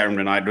even in the chat room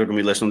tonight. They're going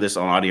to be listening to this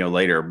on audio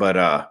later,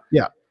 but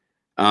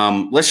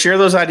let's share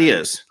those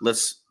ideas.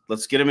 Let's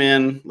get them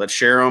in. Let's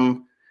share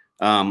them.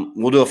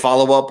 We'll do a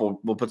follow-up.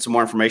 We'll put some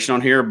more information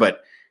on here,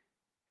 but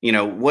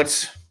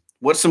what's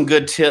some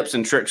good tips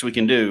and tricks we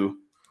can do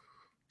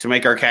to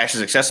make our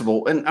caches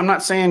accessible? And I'm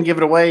not saying give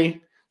it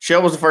away.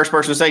 Shell was the first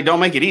person to say,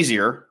 don't make it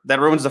easier. That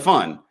ruins the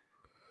fun.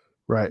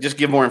 Right. Just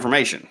give more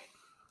information.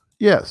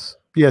 Yes.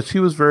 Yes. She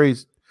was very,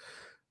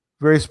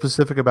 very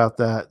specific about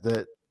that,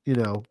 that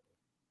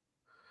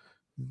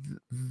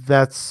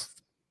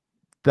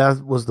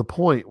was the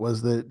point,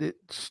 was that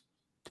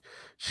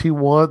she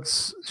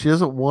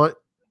doesn't want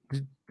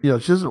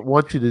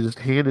you to just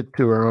hand it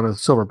to her on a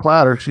silver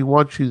platter. She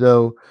wants you,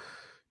 though,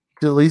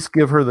 to at least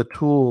give her the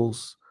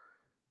tools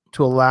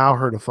to allow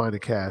her to find a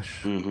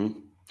cache. Mm-hmm.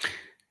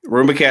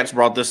 Roomba Cats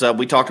brought this up.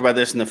 We talked about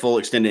this in the full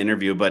extended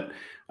interview, but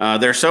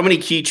there are so many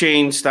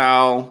keychain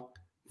style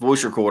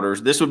voice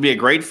recorders. This would be a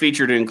great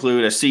feature to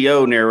include a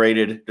CO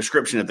narrated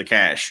description of the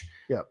cache.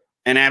 Yep.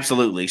 And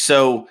absolutely.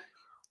 So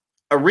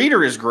a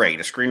reader is great.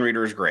 A screen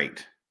reader is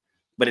great,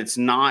 but it's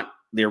not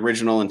the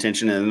original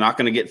intention, and they're not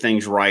going to get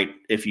things right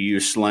if you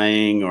use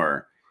slang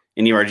or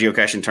any of our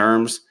geocaching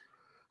terms.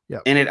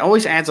 Yep. And it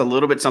always adds a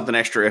little bit something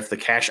extra if the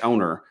cache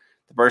owner,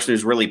 the person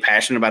who's really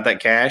passionate about that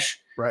cache,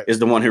 Right. is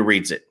the one who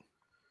reads it.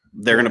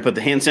 They're going to put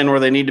the hints in where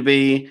they need to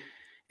be,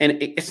 and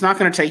it's not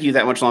going to take you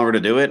that much longer to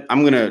do it.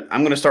 I'm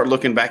gonna start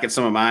looking back at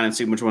some of mine and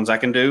see which ones I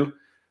can do.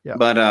 Yeah.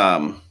 But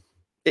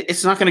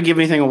it's not going to give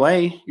anything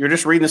away. You're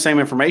just reading the same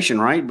information,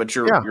 right? But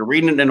you're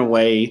reading it in a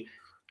way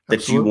that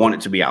Absolutely. you want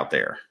it to be out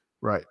there.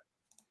 Right.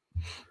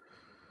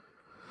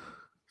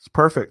 It's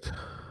perfect.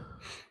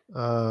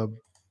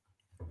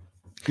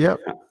 Yep.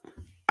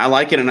 I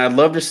like it, and I'd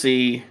love to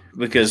see,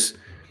 because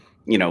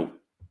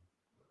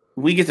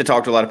we get to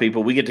talk to a lot of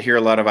people, we get to hear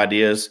a lot of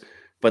ideas,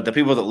 but the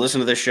people that listen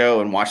to this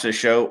show and watch this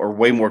show are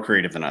way more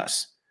creative than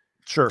us.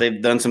 Sure.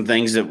 They've done some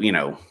things that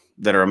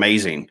that are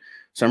amazing.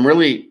 So I'm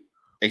really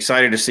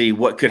excited to see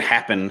what could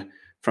happen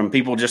from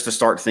people just to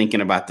start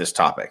thinking about this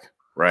topic,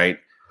 right?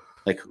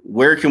 Like,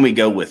 where can we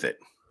go with it?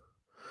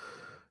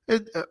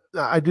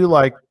 I do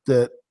like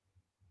that.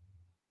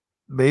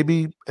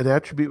 Maybe an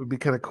attribute would be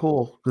kind of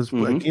cool because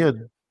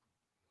again,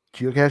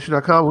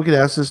 geocaching.com. We could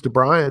ask this to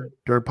Brian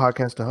during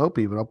podcast to Hope.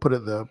 Even I'll put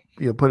it in the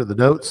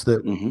notes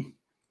that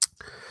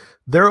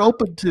they're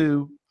open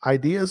to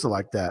ideas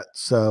like that.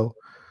 So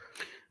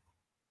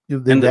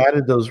they've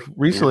added those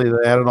recently.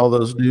 They added all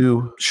those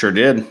new. Sure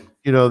did.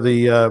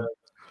 The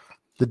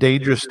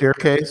dangerous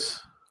staircase.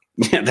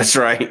 Yeah, that's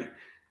right.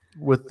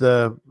 With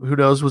who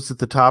knows what's at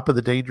the top of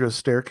the dangerous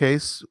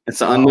staircase? It's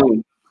the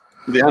unknown.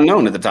 The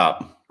unknown at the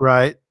top.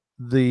 Right.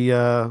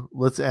 The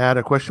let's add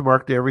a question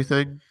mark to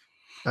everything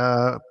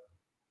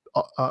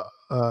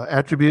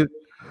attribute.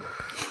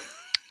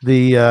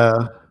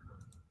 The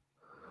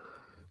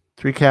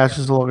 3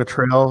 caches along a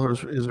trail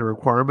is a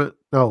requirement.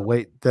 No,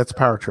 wait, that's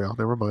Power Trail.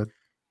 Never mind.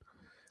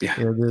 Yeah.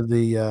 And then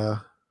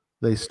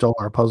they stole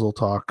our puzzle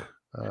talk.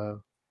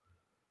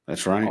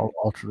 That's right.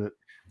 Alternate.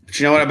 But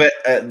you know what? I bet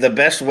the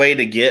best way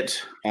to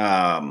get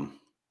a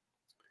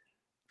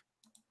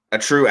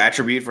true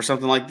attribute for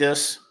something like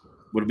this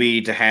would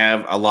be to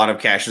have a lot of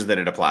caches that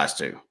it applies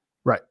to.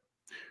 Right.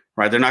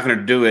 Right. They're not going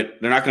to do it.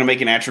 They're not going to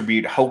make an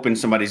attribute hoping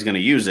somebody's going to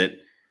use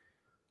it.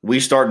 We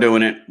start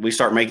doing it. We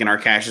start making our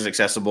caches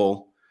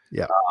accessible.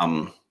 Yeah.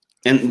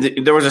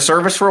 There was a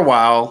service for a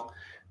while,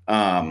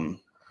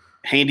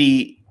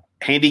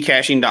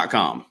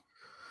 handycaching.com.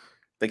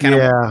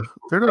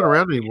 They're not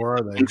around anymore,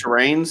 are they? In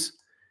terrains.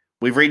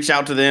 We've reached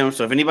out to them.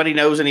 So if anybody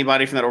knows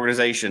anybody from that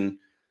organization,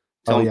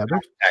 tell them to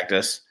contact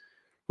us.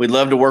 We'd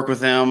love to work with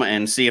them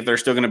and see if they're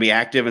still going to be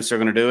active and still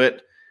going to do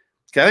it.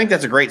 I think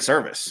that's a great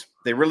service.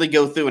 They really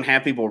go through and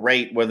have people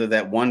rate whether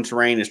that one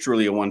terrain is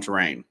truly a one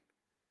terrain.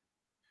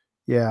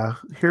 Yeah.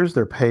 Here's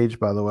their page,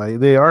 by the way.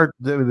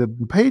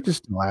 The page is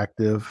still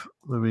active.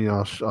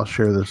 I'll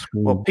share this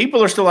screen. Well,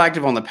 people are still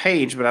active on the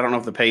page, but I don't know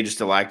if the page is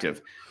still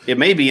active. It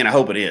may be, and I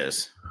hope it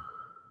is.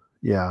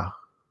 Yeah.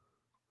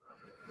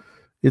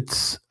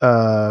 It's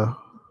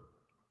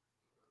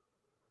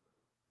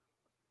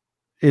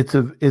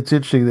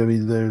interesting. I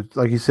mean, there's,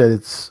 like you said,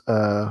 it's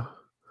you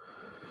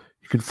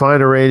can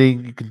find a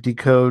rating, you can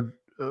decode,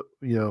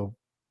 you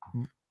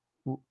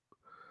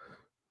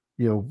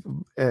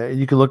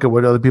can look at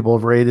what other people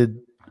have rated.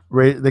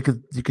 You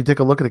can take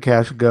a look at a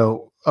cache and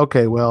go,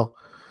 okay, well,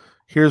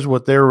 here's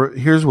what they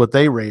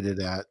rated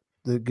at.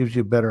 That gives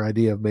you a better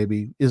idea of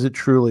maybe is it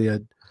truly a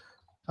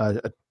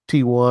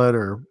T1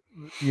 or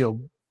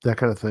that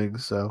kind of thing.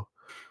 So.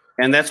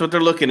 And that's what they're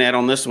looking at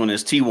on this one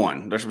is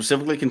T1. They're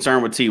specifically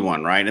concerned with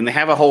T1, right? And they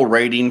have a whole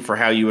rating for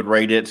how you would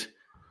rate it.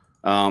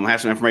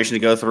 Have some information to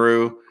go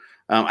through.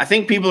 I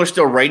think people are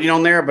still rating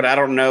on there, but I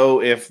don't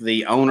know if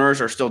the owners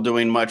are still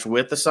doing much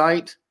with the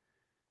site.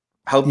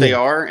 Hope they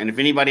are. And if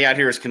anybody out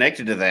here is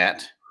connected to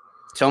that,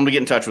 tell them to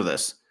get in touch with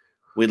us.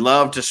 We'd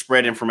love to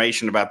spread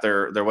information about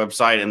their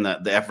website and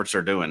the efforts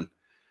they're doing.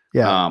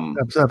 Yeah,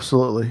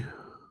 absolutely.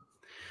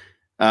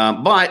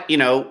 But,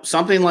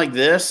 something like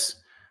this,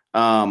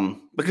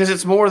 because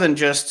it's more than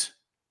just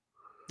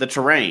the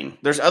terrain.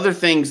 There's other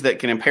things that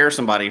can impair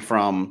somebody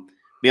from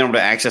being able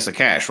to access a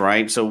cache,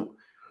 right? So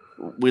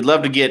we'd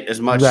love to get as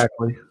much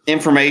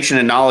information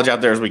and knowledge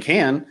out there as we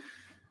can,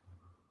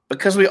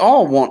 because we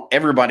all want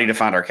everybody to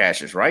find our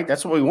caches, right?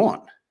 That's what we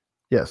want.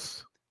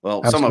 Yes.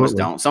 Well, Some of us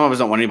don't. Some of us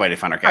don't want anybody to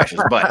find our caches,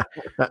 but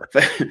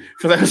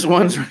for those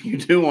ones where you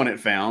do want it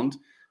found,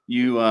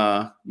 you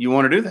want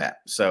to do that.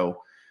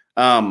 So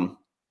I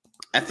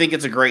think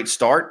it's a great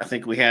start. I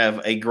think we have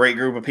a great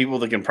group of people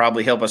that can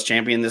probably help us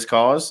champion this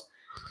cause.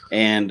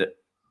 And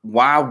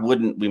why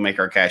wouldn't we make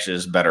our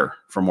caches better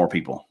for more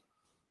people?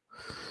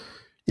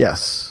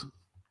 Yes,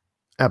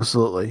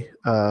 absolutely.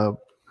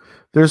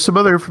 There's some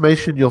other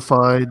information you'll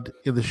find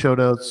in the show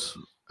notes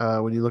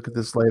when you look at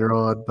this later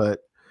on,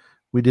 but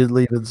We did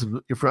leave in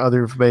some for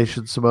other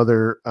information, some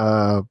other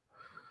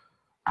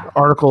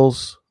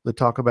articles that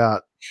talk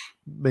about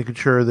making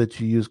sure that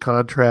you use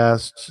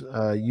contrast,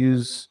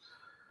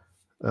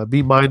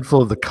 be mindful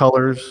of the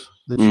colors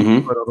that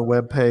you put on the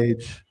web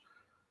page,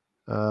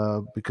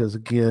 because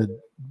again,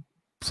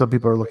 some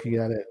people are looking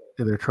at it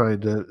and they're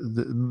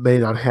may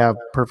not have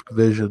perfect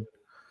vision.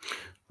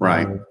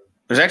 Right.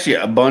 There's actually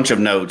a bunch of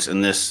notes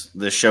in this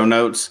show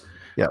notes.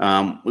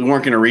 Yeah. We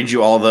weren't going to read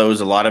you all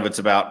those. A lot of it's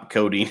about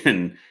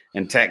coding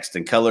and text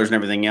and colors and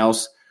everything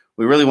else.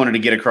 We really wanted to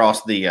get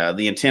across the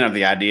intent of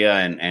the idea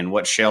and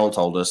what Shell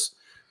told us,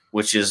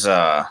 which is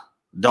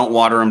don't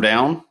water them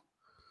down,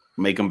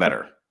 make them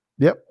better.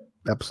 Yep,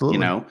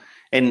 absolutely.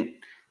 And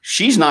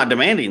she's not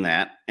demanding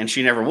that, and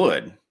she never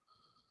would,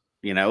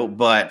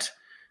 but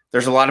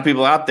there's a lot of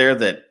people out there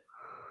that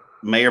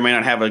may or may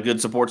not have a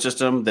good support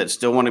system that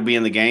still want to be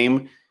in the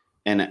game.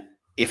 And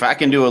if I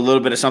can do a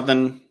little bit of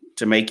something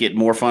to make it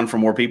more fun for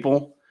more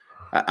people,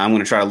 I'm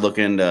going to try to look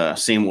into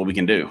seeing what we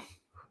can do.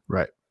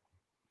 Right.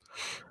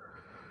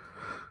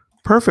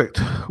 Perfect.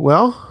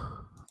 Well,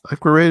 I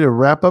think we're ready to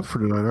wrap up for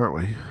tonight, aren't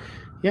we?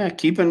 Yeah,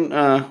 keeping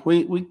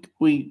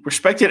we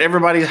respected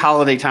everybody's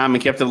holiday time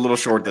and kept it a little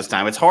short this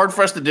time. It's hard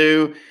for us to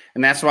do,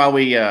 and that's why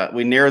we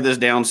narrowed this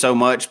down so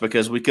much,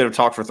 because we could have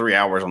talked for 3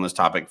 hours on this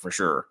topic for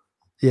sure.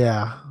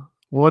 Yeah,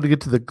 we wanted to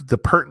get to the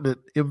pertinent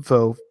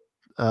info,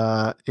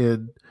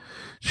 and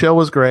Shell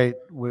was great.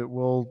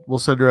 We'll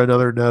send her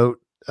another note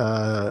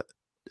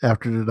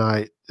after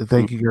tonight,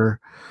 thanking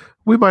her.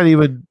 We might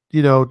even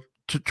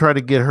to try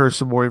to get her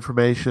some more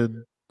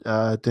information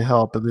to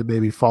help, and then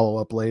maybe follow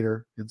up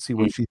later and see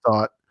what she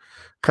thought.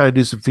 Kind of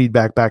do some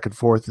feedback back and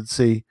forth and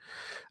see.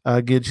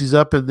 Again, she's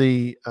up in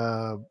the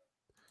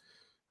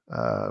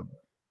I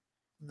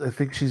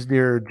think she's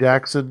near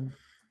Jackson,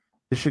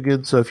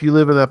 Michigan. So if you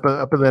live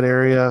up in that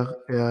area,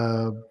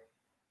 and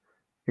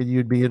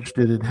you'd be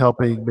interested in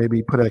helping,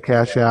 maybe put a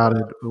cash out,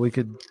 and we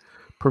could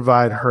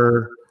provide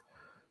her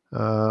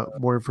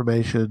more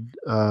information.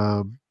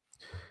 In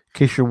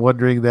case you're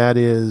wondering, that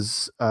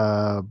is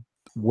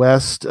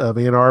west of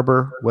Ann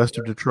Arbor, west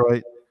of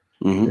Detroit.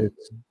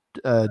 It's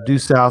due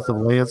south of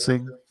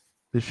Lansing,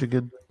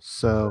 Michigan.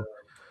 So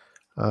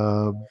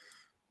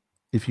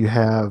if you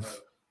have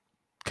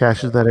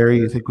caches in that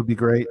area you think would be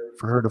great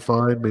for her to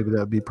find, maybe that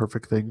would be a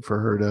perfect thing for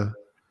her to,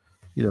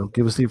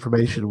 give us the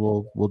information.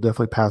 We'll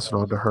definitely pass it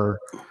on to her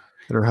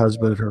and her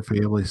husband and her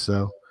family.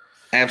 So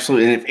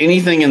absolutely. And if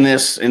anything in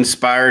this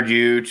inspired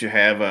you to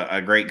have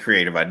a great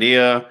creative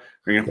idea,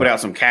 we're going to put out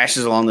some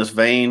caches along this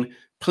vein,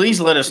 please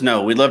let us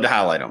know. We'd love to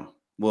highlight them.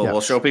 We'll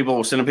show people,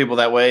 we'll send them people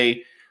that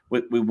way.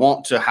 We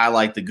want to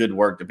highlight the good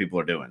work that people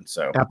are doing.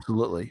 So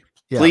absolutely.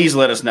 Yeah. Please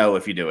let us know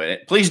if you do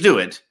it. Please do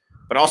it,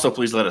 but also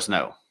please let us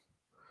know.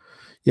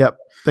 Yep.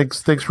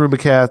 Thanks, Roomba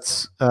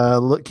Cats.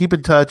 Keep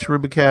in touch,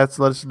 Roomba Cats.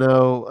 Let us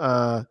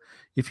know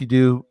if you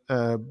do.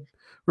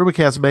 Roomba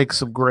Cats make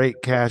some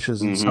great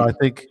caches, and so I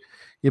think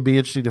it'd be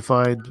interesting to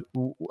find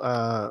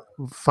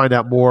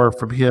out more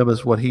from him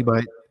as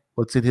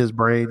what's in his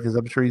brain, because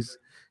I'm sure he's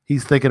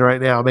thinking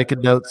right now, making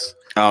notes.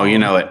 Oh, you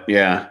know it,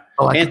 yeah.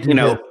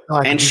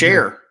 And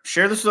share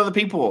this with other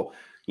people.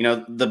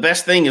 The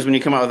best thing is when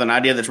you come out with an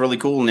idea that's really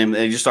cool, and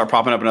they just start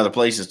popping up in other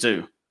places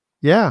too.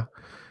 Yeah.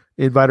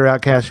 Invite her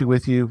out caching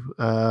with you.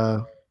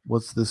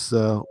 What's this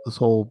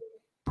whole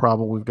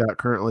problem we've got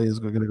currently is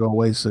going to go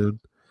away soon.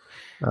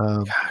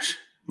 Gosh,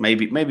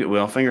 maybe it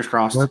will. Fingers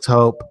crossed. Let's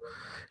hope.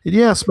 And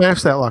yeah,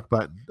 smash that like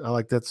button. I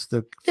like that's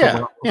the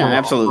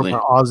absolutely. From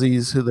our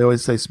Aussies, who they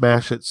always say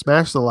smash it.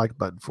 Smash the like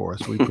button for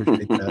us. We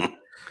appreciate that.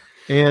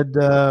 And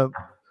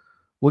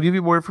we'll give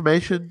you more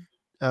information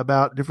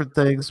about different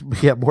things. We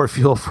have more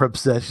fuel for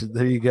obsession.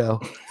 There you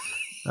go.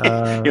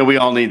 Yeah, we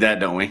all need that,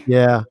 don't we?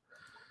 Yeah.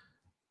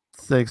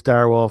 Thanks,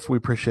 Direwolf. We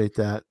appreciate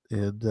that.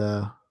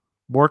 And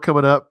more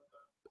coming up.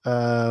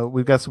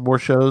 We've got some more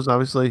shows,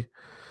 obviously.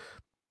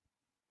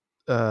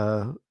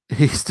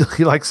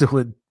 He likes it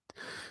when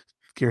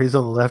Gary's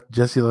on the left,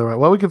 Jesse on the right.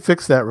 Well, we can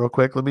fix that real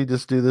quick. Let me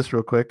just do this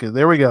real quick. And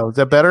there we go. Is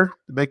that better?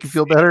 To make you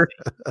feel better?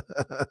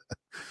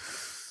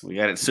 We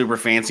got it super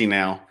fancy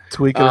now.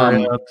 Tweaking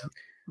around.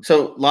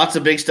 So lots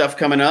of big stuff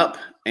coming up.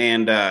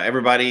 And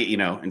everybody,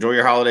 enjoy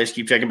your holidays.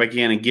 Keep checking back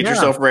in and get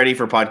yourself ready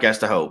for Podcast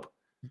to Hope.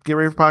 Get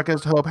ready for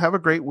Podcast to Hope. Have a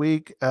great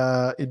week.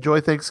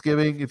 Enjoy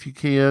Thanksgiving if you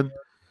can.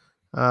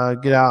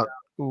 Get out.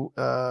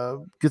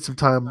 Get some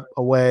time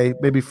away.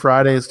 Maybe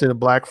Friday instead of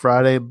Black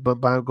Friday. But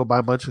go buy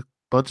a bunch of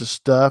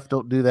stuff.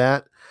 Don't do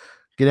that.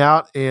 Get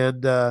out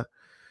and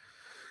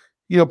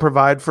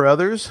provide for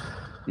others.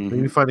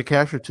 Maybe find a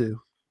cache or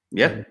two.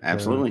 Yeah, and,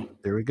 absolutely.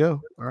 There we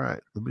go. All right.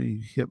 Let me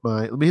hit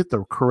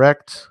the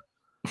correct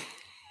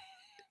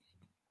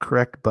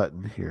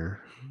button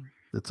here.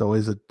 It's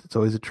always a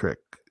trick,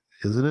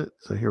 isn't it?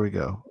 So here we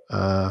go.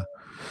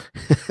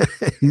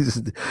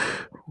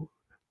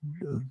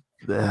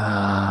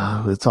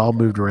 It's all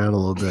moved around a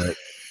little bit.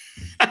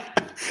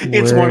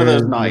 It's one of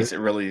those nights. It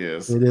really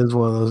is. It is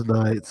one of those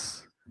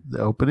nights. The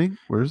opening.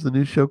 Where's the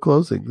new show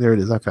closing? There it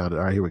is. I found it.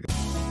 All right, here we go.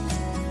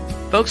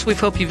 Folks, we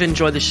hope you've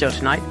enjoyed the show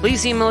tonight.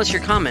 Please email us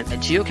your comment at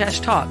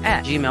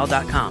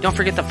geocachetalk@gmail.com. Don't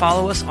forget to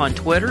follow us on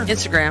Twitter,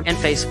 Instagram, and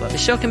Facebook. The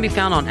show can be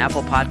found on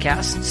Apple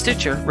Podcasts,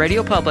 Stitcher,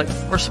 Radio Public,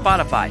 or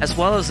Spotify, as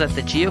well as at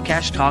the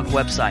Geocache Talk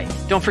website.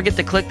 Don't forget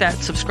to click that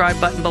subscribe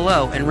button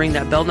below and ring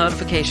that bell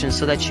notification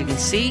so that you can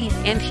see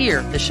and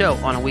hear the show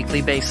on a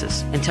weekly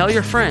basis. And tell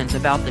your friends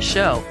about the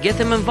show. Get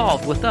them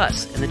involved with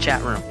us in the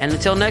chat room. And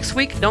until next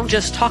week, don't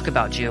just talk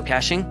about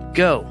geocaching,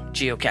 go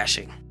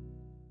geocaching.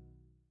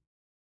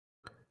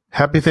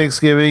 Happy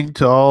Thanksgiving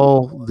to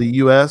all the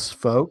U.S.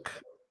 folk,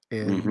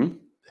 and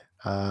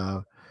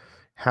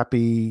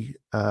happy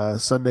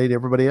Sunday to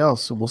everybody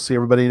else. And we'll see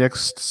everybody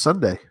next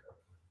Sunday.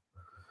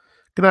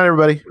 Good night,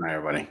 everybody. Good night,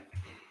 everybody.